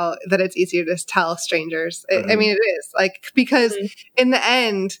about that it's easier to tell strangers. I mean, it is because in the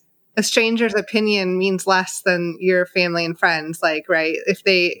end, a stranger's opinion means less than your family and friends. Like, right.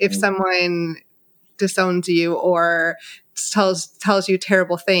 If someone disowns you or tells you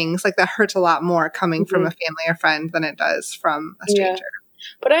terrible things, like that hurts a lot more coming from a family or friend than it does from a stranger. Yeah.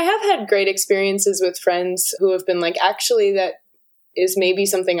 But I have had great experiences with friends who have been like, actually, that is maybe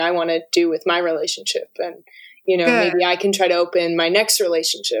something I want to do with my relationship. And, maybe I can try to open my next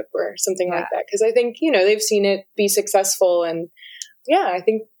relationship or something like that. Because I think, they've seen it be successful. And I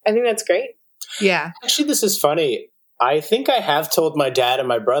think that's great. Yeah. Actually, this is funny. I think I have told my dad and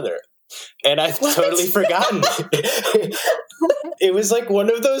my brother. And I've totally forgotten. It was like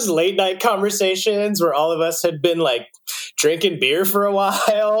one of those late night conversations where all of us had been like drinking beer for a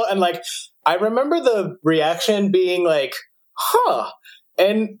while. And like, I remember the reaction being like, huh.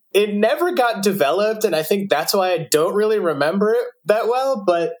 And it never got developed. And I think that's why I don't really remember it that well.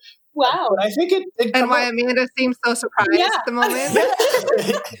 But wow. I think it and why Amanda seems so surprised at the moment.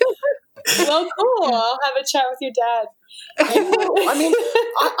 Well, cool. I'll have a chat with your dad. I mean,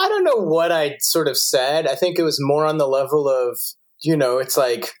 I don't know what I sort of said. I think it was more on the level of, it's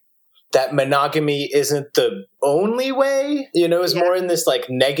like that monogamy isn't the only way, it's more in this like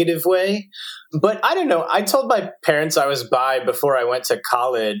negative way. But I don't know. I told my parents I was bi before I went to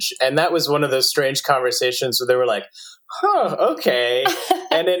college. And that was one of those strange conversations where they were like, huh, okay.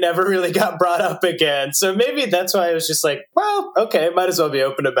 And it never really got brought up again. So maybe that's why I was just like, well, okay, might as well be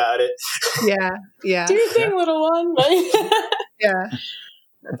open about it. Yeah. Do your thing, little one. Yeah.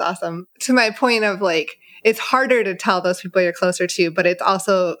 That's awesome. To my point of like, it's harder to tell those people you're closer to, but it's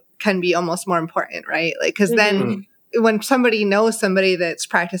also can be almost more important, right? Like, because then when somebody knows somebody that's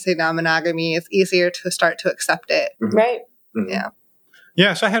practicing non-monogamy, it's easier to start to accept it. Right. Yeah.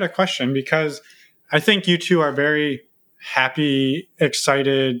 Yeah. So I had a question because I think you two are very happy,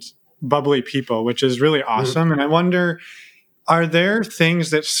 excited, bubbly people, which is really awesome. And I wonder, are there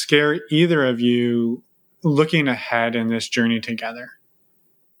things that scare either of you looking ahead in this journey together?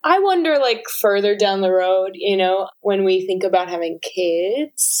 I wonder, like, further down the road, when we think about having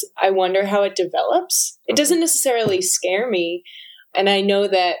kids, I wonder how it develops. It doesn't necessarily scare me. And I know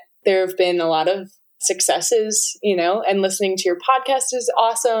that there have been a lot of successes, and listening to your podcast is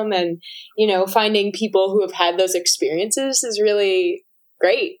awesome. And, finding people who have had those experiences is really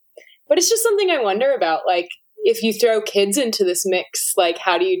great. But it's just something I wonder about. Like, if you throw kids into this mix, like,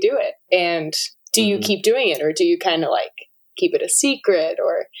 how do you do it? And do you keep doing it? Or do you kind of like keep it a secret?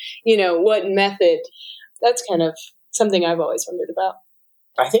 Or, what method? That's kind of something I've always wondered about.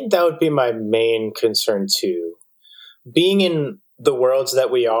 I think that would be my main concern too. Being in the worlds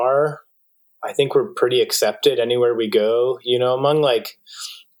that we are, I think we're pretty accepted anywhere we go, among like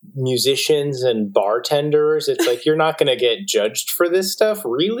musicians and bartenders. It's like, you're not going to get judged for this stuff,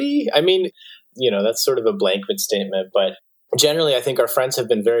 really? I mean, that's sort of a blanket statement, but generally I think our friends have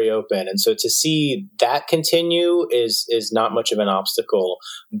been very open. And so to see that continue is not much of an obstacle.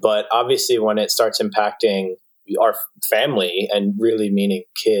 But obviously when it starts impacting our family and really meaning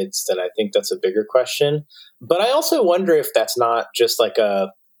kids, then I think that's a bigger question. But I also wonder if that's not just like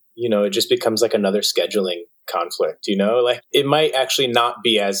it just becomes like another scheduling conflict, like it might actually not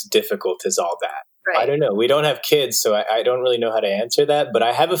be as difficult as all that. Right. I don't know. We don't have kids, so I don't really know how to answer that. But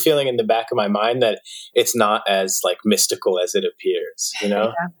I have a feeling in the back of my mind that it's not as like mystical as it appears,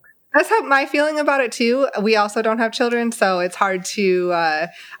 Yeah. That's how my feeling about it too. We also don't have children, so it's hard to, I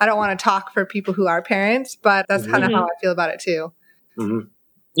don't want to talk for people who are parents, but that's kind of how I feel about it too.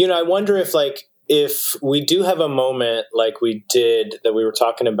 Mm-hmm. I wonder if we do have a moment like we did that we were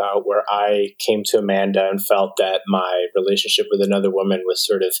talking about where I came to Amanda and felt that my relationship with another woman was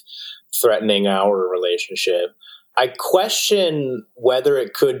sort of threatening our relationship. I question whether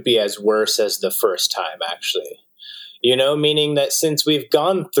it could be as worse as the first time, actually. Meaning that since we've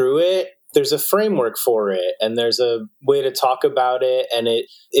gone through it, there's a framework for it and there's a way to talk about it. And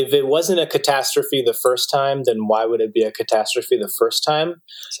if it wasn't a catastrophe the first time, then why would it be a catastrophe the first time?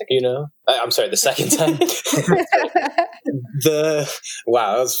 I'm sorry, the second time.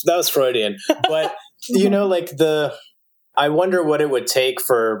 Wow, that was Freudian. But, I wonder what it would take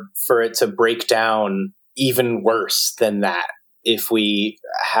for it to break down even worse than that if we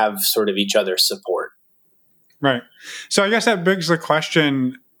have sort of each other's support. Right. So I guess that begs the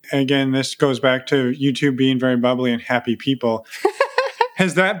question, again, this goes back to you two being very bubbly and happy people.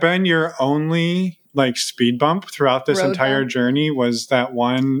 Has that been your only speed bump throughout this entire journey? Was that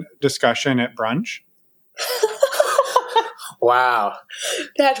one discussion at brunch? Wow.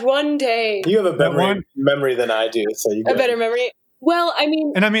 That one day. You have a better memory than I do. So you a better memory. Well,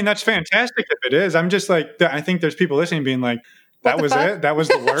 that's fantastic if it is. I'm just I think there's people listening being like, that was it? That was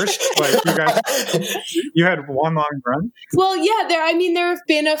the worst? You guys, you had one long brunch? Well, yeah, there have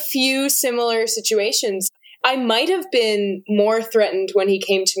been a few similar situations. I might have been more threatened when he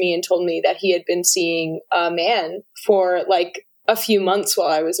came to me and told me that he had been seeing a man for a few months while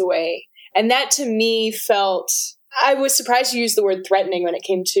I was away. And that to me I was surprised you used the word threatening when it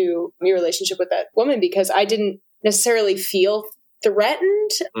came to your relationship with that woman, because I didn't necessarily feel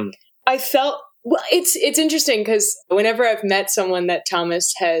threatened. I felt, well, it's interesting because whenever I've met someone that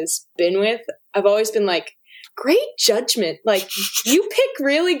Thomas has been with, I've always been like, great judgment. You pick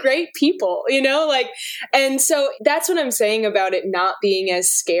really great people, and so that's what I'm saying about it not being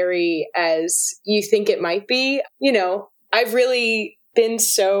as scary as you think it might be. I've really been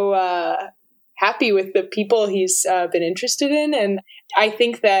so happy with the people he's been interested in. And I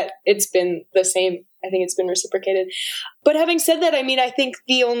think that it's been the same. I think it's been reciprocated. But having said that, I think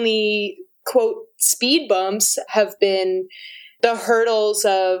the only quote speed bumps have been the hurdles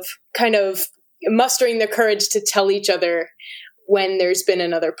of kind of mustering the courage to tell each other when there's been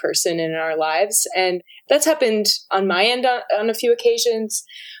another person in our lives. And that's happened on my end on a few occasions.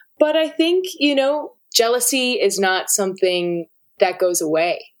 But I think, jealousy is not something that goes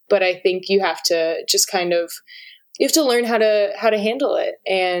away. But I think you have to just you have to learn how to handle it.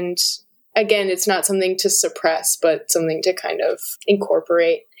 And again, it's not something to suppress, but something to kind of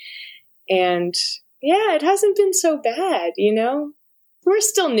incorporate. And yeah, it hasn't been so bad, We're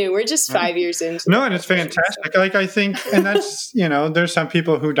still new. We're just 5 years into. No, and it's fantastic. I think, and that's, there's some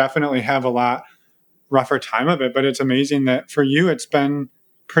people who definitely have a lot rougher time of it, but it's amazing that for you, it's been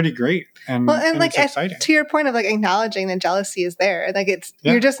pretty great. And it's exciting. To your point of acknowledging that jealousy is there,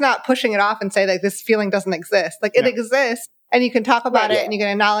 you're just not pushing it off and say this feeling doesn't exist. It exists and you can talk about it and you can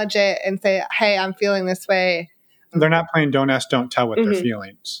acknowledge it and say, hey, I'm feeling this way. They're not playing don't ask, don't tell with their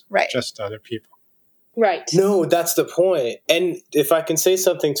feelings. Right. Just other people. Right. No, that's the point. And if I can say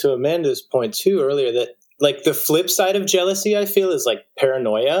something to Amanda's point too earlier, that the flip side of jealousy, I feel, is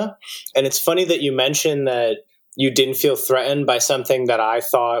paranoia. And it's funny that you mentioned that you didn't feel threatened by something that I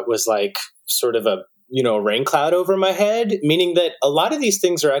thought was sort of a, rain cloud over my head, meaning that a lot of these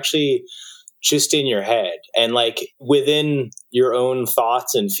things are actually just in your head and within your own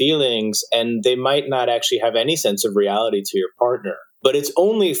thoughts and feelings. And they might not actually have any sense of reality to your partner. But it's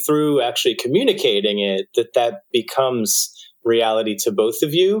only through actually communicating it that becomes reality to both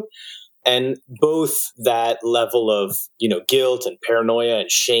of you. And both that level of, guilt and paranoia and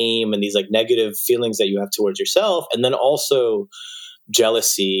shame and these negative feelings that you have towards yourself, and then also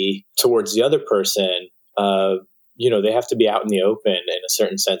jealousy towards the other person, they have to be out in the open in a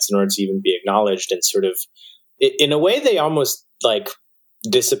certain sense in order to even be acknowledged, and sort of, in a way, they almost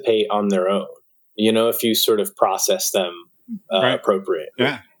dissipate on their own, if you sort of process them appropriate.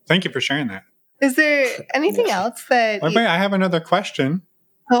 Yeah. Thank you for sharing that. Is there anything else that... Wait, I have another question.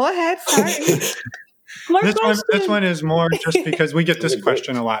 Go ahead. Sorry. This one is more just because we get this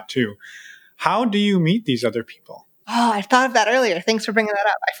question a lot too. How do you meet these other people? Oh, I thought of that earlier. Thanks for bringing that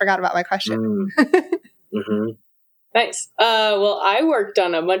up. I forgot about my question. Mm-hmm. Nice. Well, I worked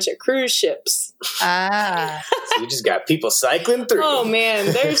on a bunch of cruise ships. Ah. So you just got people cycling through. Oh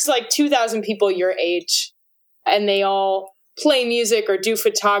man, there's like 2,000 people your age, and they all play music or do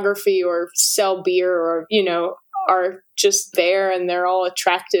photography or sell beer or, are just there, and they're all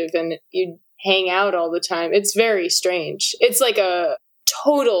attractive, and you hang out all the time. It's very strange. It's like a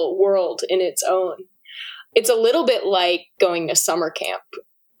total world in its own. It's a little bit like going to summer camp.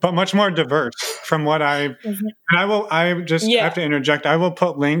 But much more diverse from what and I just have to interject. I will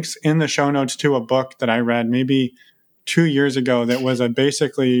put links in the show notes to a book that I read maybe 2 years ago that was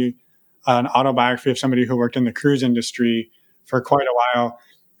basically an autobiography of somebody who worked in the cruise industry for quite a while.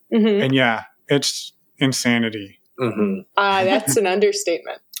 Mm-hmm. And yeah, it's insanity. Mm-hmm. That's an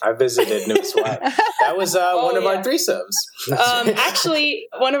understatement. I visited Newswap. That was one of our threesomes. Actually,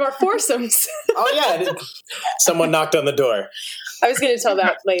 one of our foursomes. Oh, yeah. Someone knocked on the door. I was going to tell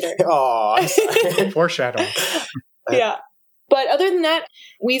that later. Oh, I'm sorry. Foreshadowing. Yeah. But other than that,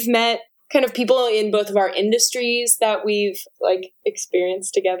 we've met kind of people in both of our industries that we've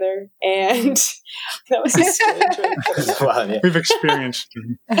experienced together. And that was a strange way. Wow, yeah. We've experienced.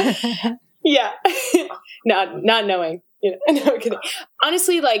 Yeah. Not knowing. No kidding.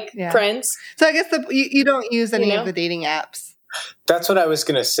 Honestly, friends. So I guess you don't use any of the dating apps. That's what I was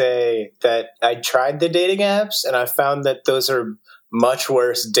going to say, that I tried the dating apps and I found that those are much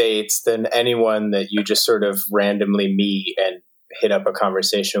worse dates than anyone that you just sort of randomly meet and hit up a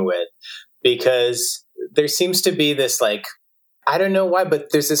conversation with, because there seems to be this I don't know why,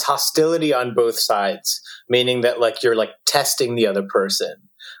 but there's this hostility on both sides, meaning that you're testing the other person.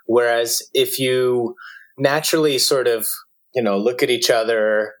 Whereas if you naturally sort of, look at each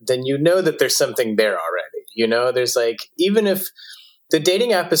other, then that there's something there already. There's even if the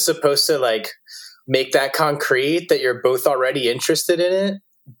dating app is supposed to make that concrete that you're both already interested in it,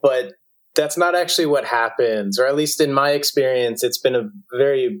 but that's not actually what happens. Or at least in my experience, it's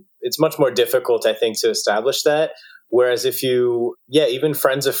much more difficult, I think, to establish that. Whereas if even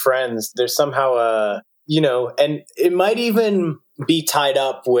friends of friends, there's somehow and it might even be tied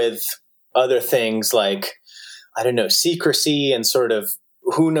up with other things like, I don't know, secrecy and sort of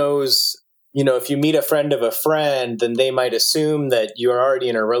who knows, if you meet a friend of a friend, then they might assume that you're already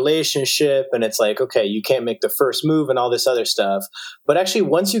in a relationship and it's okay, you can't make the first move and all this other stuff. But actually,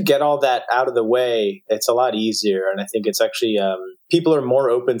 once you get all that out of the way, it's a lot easier. And I think it's actually, people are more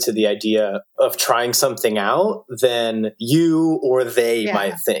open to the idea of trying something out than you or they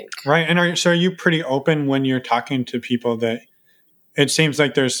might think. Right. And are you pretty open when you're talking to people that it seems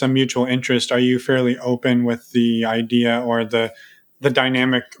like there's some mutual interest? Are you fairly open with the idea or the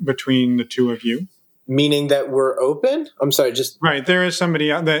dynamic between the two of you? Meaning that we're open? I'm sorry, just... Right. There is somebody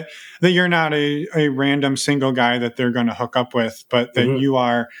out that you're not a random single guy that they're going to hook up with, but that you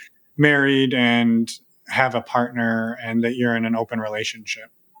are married and have a partner and that you're in an open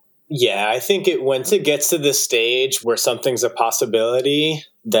relationship. Yeah, I think once it gets to the stage where something's a possibility,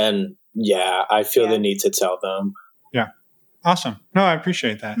 then I feel the need to tell them. Yeah. Awesome. No, I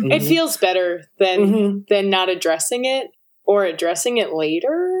appreciate that. It feels better than not addressing it or addressing it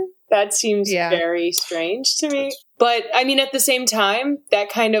later. That seems very strange to me. But I mean, at the same time,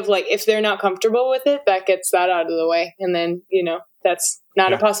 that kind of if they're not comfortable with it, that gets that out of the way. And then, that's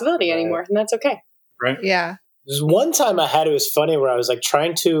not a possibility anymore. And that's okay. Right. Yeah. There's one time I had, it was funny, where I was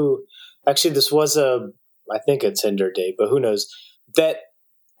trying to, actually this was I think a Tinder date, but who knows, that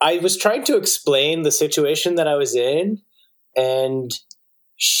I was trying to explain the situation that I was in, and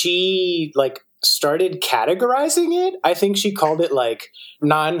she started categorizing it. I think she called it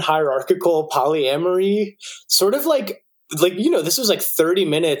non-hierarchical polyamory, sort of this was 30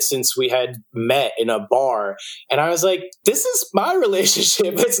 minutes since we had met in a bar. And I was like, this is my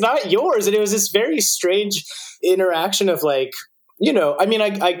relationship. It's not yours. And it was this very strange interaction of I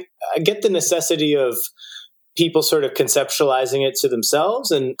get the necessity of people sort of conceptualizing it to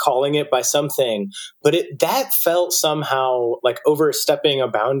themselves and calling it by something, but that felt somehow like overstepping a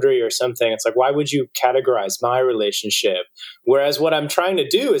boundary or something. It's why would you categorize my relationship? Whereas what I'm trying to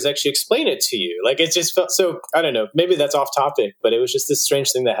do is actually explain it to you. It just felt so, I don't know, maybe that's off topic, but it was just this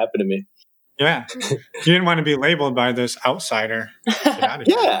strange thing that happened to me. Yeah. You didn't want to be labeled by this outsider. Get out of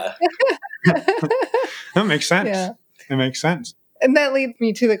here. Yeah. That makes sense. Yeah. It makes sense. And that leads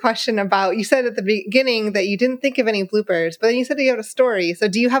me to the question about, you said at the beginning that you didn't think of any bloopers, but then you said you had a story. So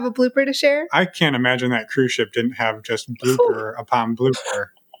do you have a blooper to share? I can't imagine that cruise ship didn't have just blooper upon blooper.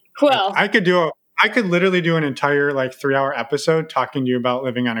 Well, I could literally do an entire 3-hour episode talking to you about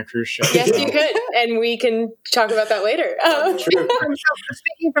living on a cruise ship. Yes, you could. And we can talk about that later.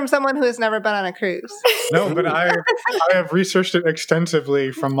 Speaking from someone who has never been on a cruise. No, but I have researched it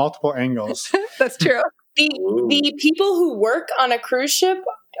extensively from multiple angles. That's true. The people who work on a cruise ship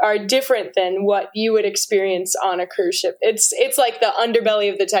are different than what you would experience on a cruise ship. It's like the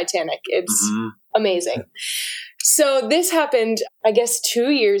underbelly of the Titanic. It's amazing. So this happened, I guess, 2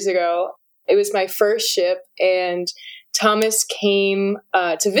 years ago. It was my first ship, and Thomas came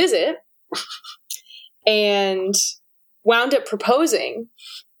to visit and wound up proposing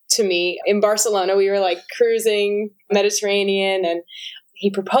to me in Barcelona. We were like cruising Mediterranean, and he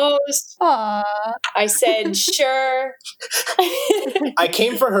proposed. Aww. I said, sure. I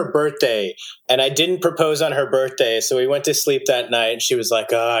came for her birthday, and I didn't propose on her birthday. So we went to sleep that night, and she was like,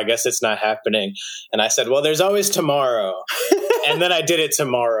 oh, I guess it's not happening. And I said, well, there's always tomorrow. And then I did it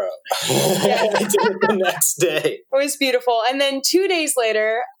tomorrow. I did it the next day. It was beautiful. And then 2 days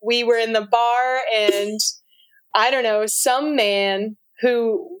later, we were in the bar, and I don't know, some man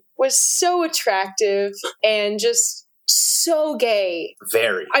who was so attractive and just so gay.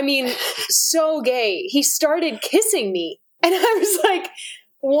 Very. I mean, so gay. He started kissing me. And I was like,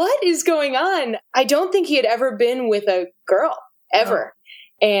 what is going on? I don't think he had ever been with a girl, ever.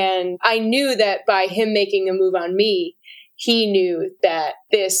 No. And I knew that by him making a move on me, he knew that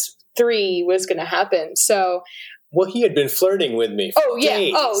this 3 was going to happen. So... Well, he had been flirting with me for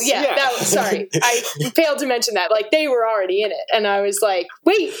days. Oh, yeah. Sorry. I failed to mention that. Like, they were already in it. And I was like,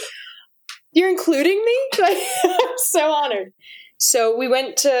 wait, you're including me? Like, I'm so honored. So we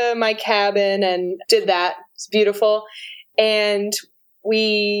went to my cabin and did that. It's beautiful. And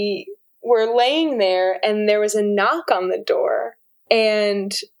we were laying there, and there was a knock on the door.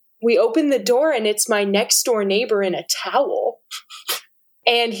 And we opened the door, and it's my next door neighbor in a towel.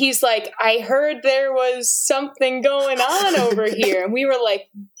 And he's like, I heard there was something going on over here. And we were like,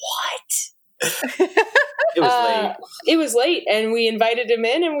 what? It was late. It was late. And we invited him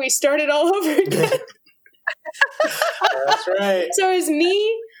in, and we started all over again. That's right. So it was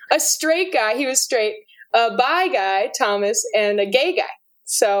me, a straight guy. He was straight. A bi guy, Thomas, and a gay guy.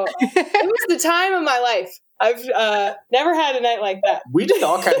 So it was the time of my life. I've never had a night like that. We did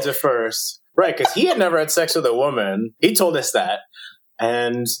all kinds of firsts. Right, because he had never had sex with a woman. He told us that.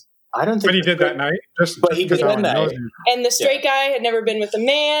 And I don't think... But he did that night? But he did that night. And the straight guy had never been with a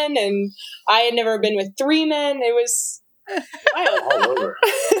man, and I had never been with 3 men. It was wild. All over.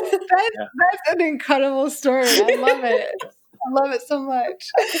 That's an incredible story. I love it. I love it so much.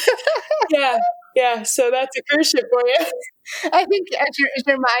 Yeah. So that's a cruise ship for you. I think is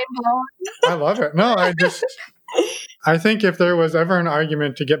your mind blown? I love it. No, I think if there was ever an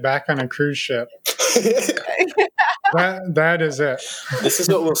argument to get back on a cruise ship, that is it. This is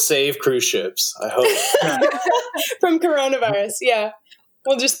what will save cruise ships, I hope. From coronavirus, yeah.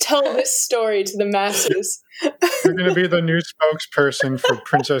 We'll just tell this story to the masses. You're going to be the new spokesperson for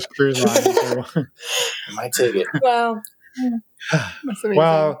Princess Cruise Line. I might take it. Wow.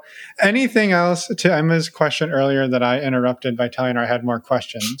 Well, anything else to Emma's question earlier that I interrupted by telling her I had more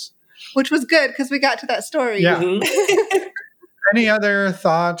questions? Which was good because we got to that story. Yeah. Mm-hmm. Any other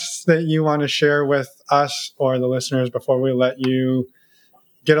thoughts that you want to share with us or the listeners before we let you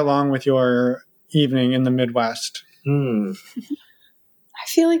get along with your evening in the Midwest? I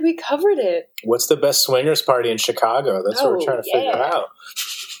feel like we covered it. What's the best swingers party in Chicago? That's what we're trying to figure out.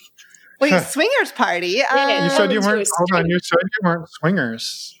 Wait, swingers party? You said you weren't. Hold on. You said you weren't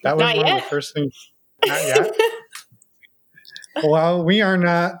swingers. That was one of the first things. Not yet. Well, we are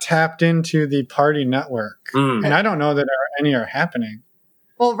not tapped into the party network, and I don't know that any are happening.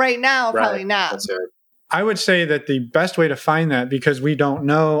 Well, right now, probably not. That's it. I would say that the best way to find that, because we don't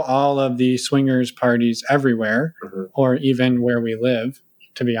know all of the swingers parties everywhere, or even where we live,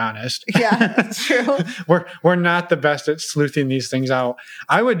 to be honest. Yeah, that's true. We're not the best at sleuthing these things out.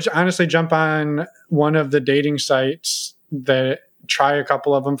 I would honestly jump on one of the dating sites, try a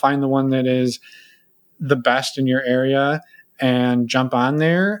couple of them, find the one that is the best in your area, and jump on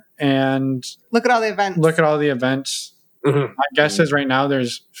there and look at all the events. My guess is right now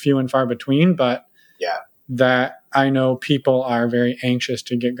there's few and far between, but that I know people are very anxious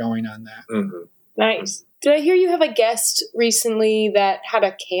to get going on that. Nice. Did I hear you have a guest recently that had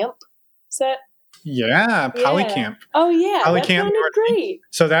a camp set? Yeah, Polycamp. Oh, yeah. Polycamp that sounded great.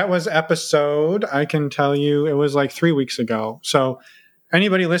 So that was episode, I can tell you, it was like 3 weeks ago. So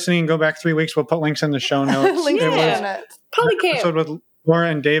anybody listening, go back 3 weeks. We'll put links in the show notes. Polycamp. Episode with Laura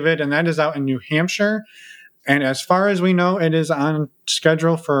and David, and that is out in New Hampshire. And as far as we know, it is on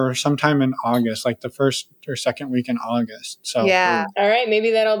schedule for sometime in August, like the first or second week in August. So yeah. All right.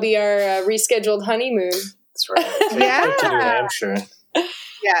 Maybe that'll be our rescheduled honeymoon. That's right. Yeah. To New Hampshire.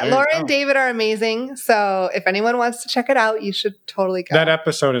 Yeah. Laura and David are amazing. So if anyone wants to check it out, you should totally go. That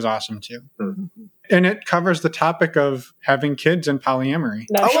episode is awesome too. And it covers the topic of having kids and polyamory.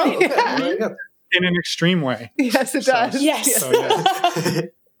 That's right. Okay. in an extreme way. Yes, it does. Yes. So, yeah.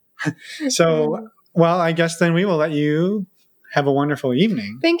 So, well, I guess then we will let you have a wonderful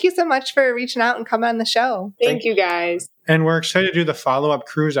evening. Thank you so much for reaching out and coming on the show. Thank you guys. And we're excited to do the follow-up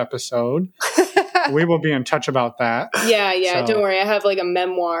cruise episode. We will be in touch about that. Yeah. So- Don't worry. I have like a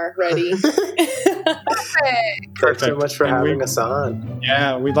memoir ready. Thanks so much for having us on.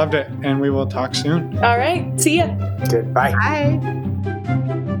 Yeah, we loved it. And we will talk soon. All right. See ya. Good. Bye. Hi.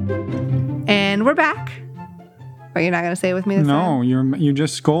 And we're back. But you're not going to say it with me this time? No, you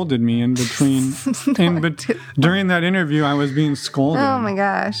just scolded me in between. During that interview, I was being scolded. Oh my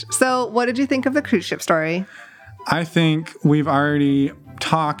gosh. So what did you think of the cruise ship story? I think we've already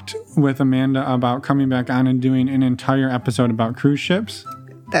talked with Amanda about coming back on and doing an entire episode about cruise ships.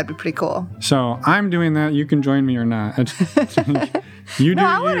 That'd be pretty cool. So I'm doing that. You can join me or not. You do. No,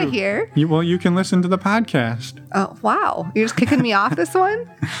 I want to hear. You can listen to the podcast. Oh, wow. You're just kicking me off this one?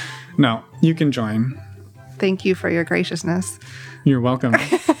 No, you can join. Thank you for your graciousness. You're welcome.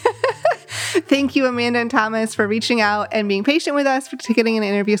 Thank you, Amanda and Thomas, for reaching out and being patient with us, for getting an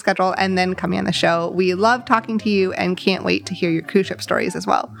interview scheduled, and then coming on the show. We love talking to you and can't wait to hear your cruise ship stories as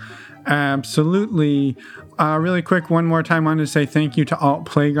well. Absolutely. Really quick, one more time, I wanted to say thank you to Alt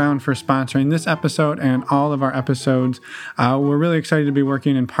Playground for sponsoring this episode and all of our episodes. We're really excited to be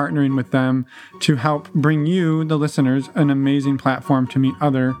working and partnering with them to help bring you, the listeners, an amazing platform to meet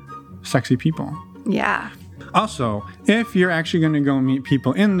other sexy people. Yeah. Also, if you're actually going to go meet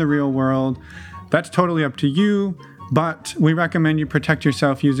people in the real world, that's totally up to you, but we recommend you protect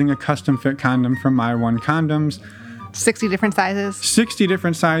yourself using a custom fit condom from My One Condoms. 60 different sizes. 60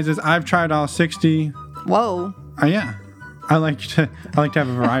 different sizes. I've tried all 60. Whoa. Yeah. I like to have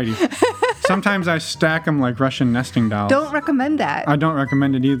a variety. Sometimes I stack them like Russian nesting dolls. Don't recommend that. I don't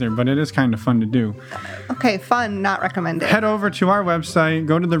recommend it either, but it is kind of fun to do. Okay, fun, not recommended. Head over to our website,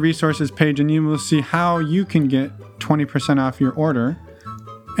 go to the resources page, and you will see how you can get 20% off your order.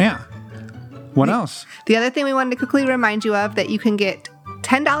 Yeah. What else? The other thing we wanted to quickly remind you of, that you can get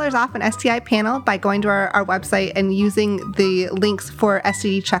 $10 off an STI panel by going to our website and using the links for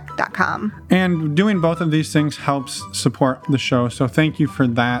stdcheck.com. And doing both of these things helps support the show, so thank you for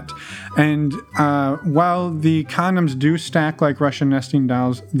that. And while the condoms do stack like Russian nesting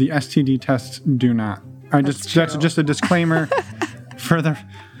dolls, the STD tests do not. That's just a disclaimer for the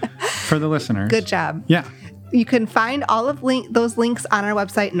listeners. Good job. Yeah. You can find all of those links on our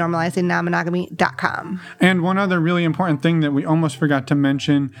website, normalizingnonmonogamy.com. And one other really important thing that we almost forgot to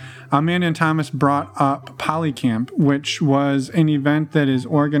mention, Amanda and Thomas brought up Polycamp, which was an event that is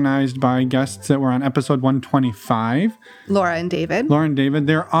organized by guests that were on episode 125. Laura and David.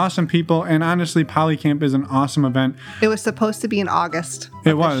 They're awesome people, and honestly, Polycamp is an awesome event. It was supposed to be in August.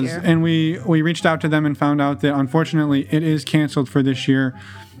 It was, and we reached out to them and found out that unfortunately it is canceled for this year,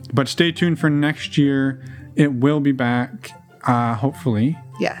 but stay tuned for next year. It will be back, hopefully.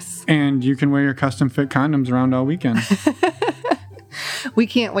 Yes. And you can wear your custom fit condoms around all weekend. We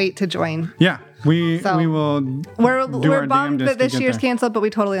can't wait to join. Yeah, we will. We're bummed that this year's canceled, but we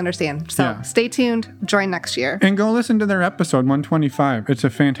totally understand. So Stay tuned. Join next year. And go listen to their episode 125. It's a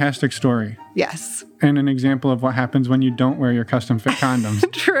fantastic story. Yes. And an example of what happens when you don't wear your custom fit condoms.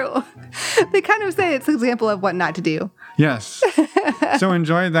 True. They kind of say it's an example of what not to do. Yes. So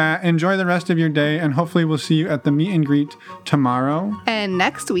enjoy that. Enjoy the rest of your day. And hopefully we'll see you at the meet and greet tomorrow. And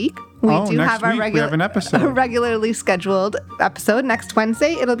next week, we have an episode. A regularly scheduled episode. Next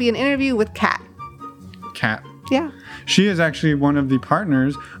Wednesday, it'll be an interview with Kat. Yeah. She is actually one of the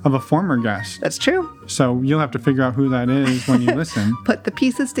partners of a former guest. That's true. So you'll have to figure out who that is when you listen. Put the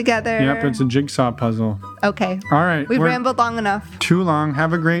pieces together. Yep, it's a jigsaw puzzle. Okay. All right. We've rambled long enough. Too long.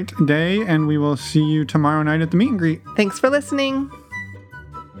 Have a great day, and we will see you tomorrow night at the meet and greet. Thanks for listening.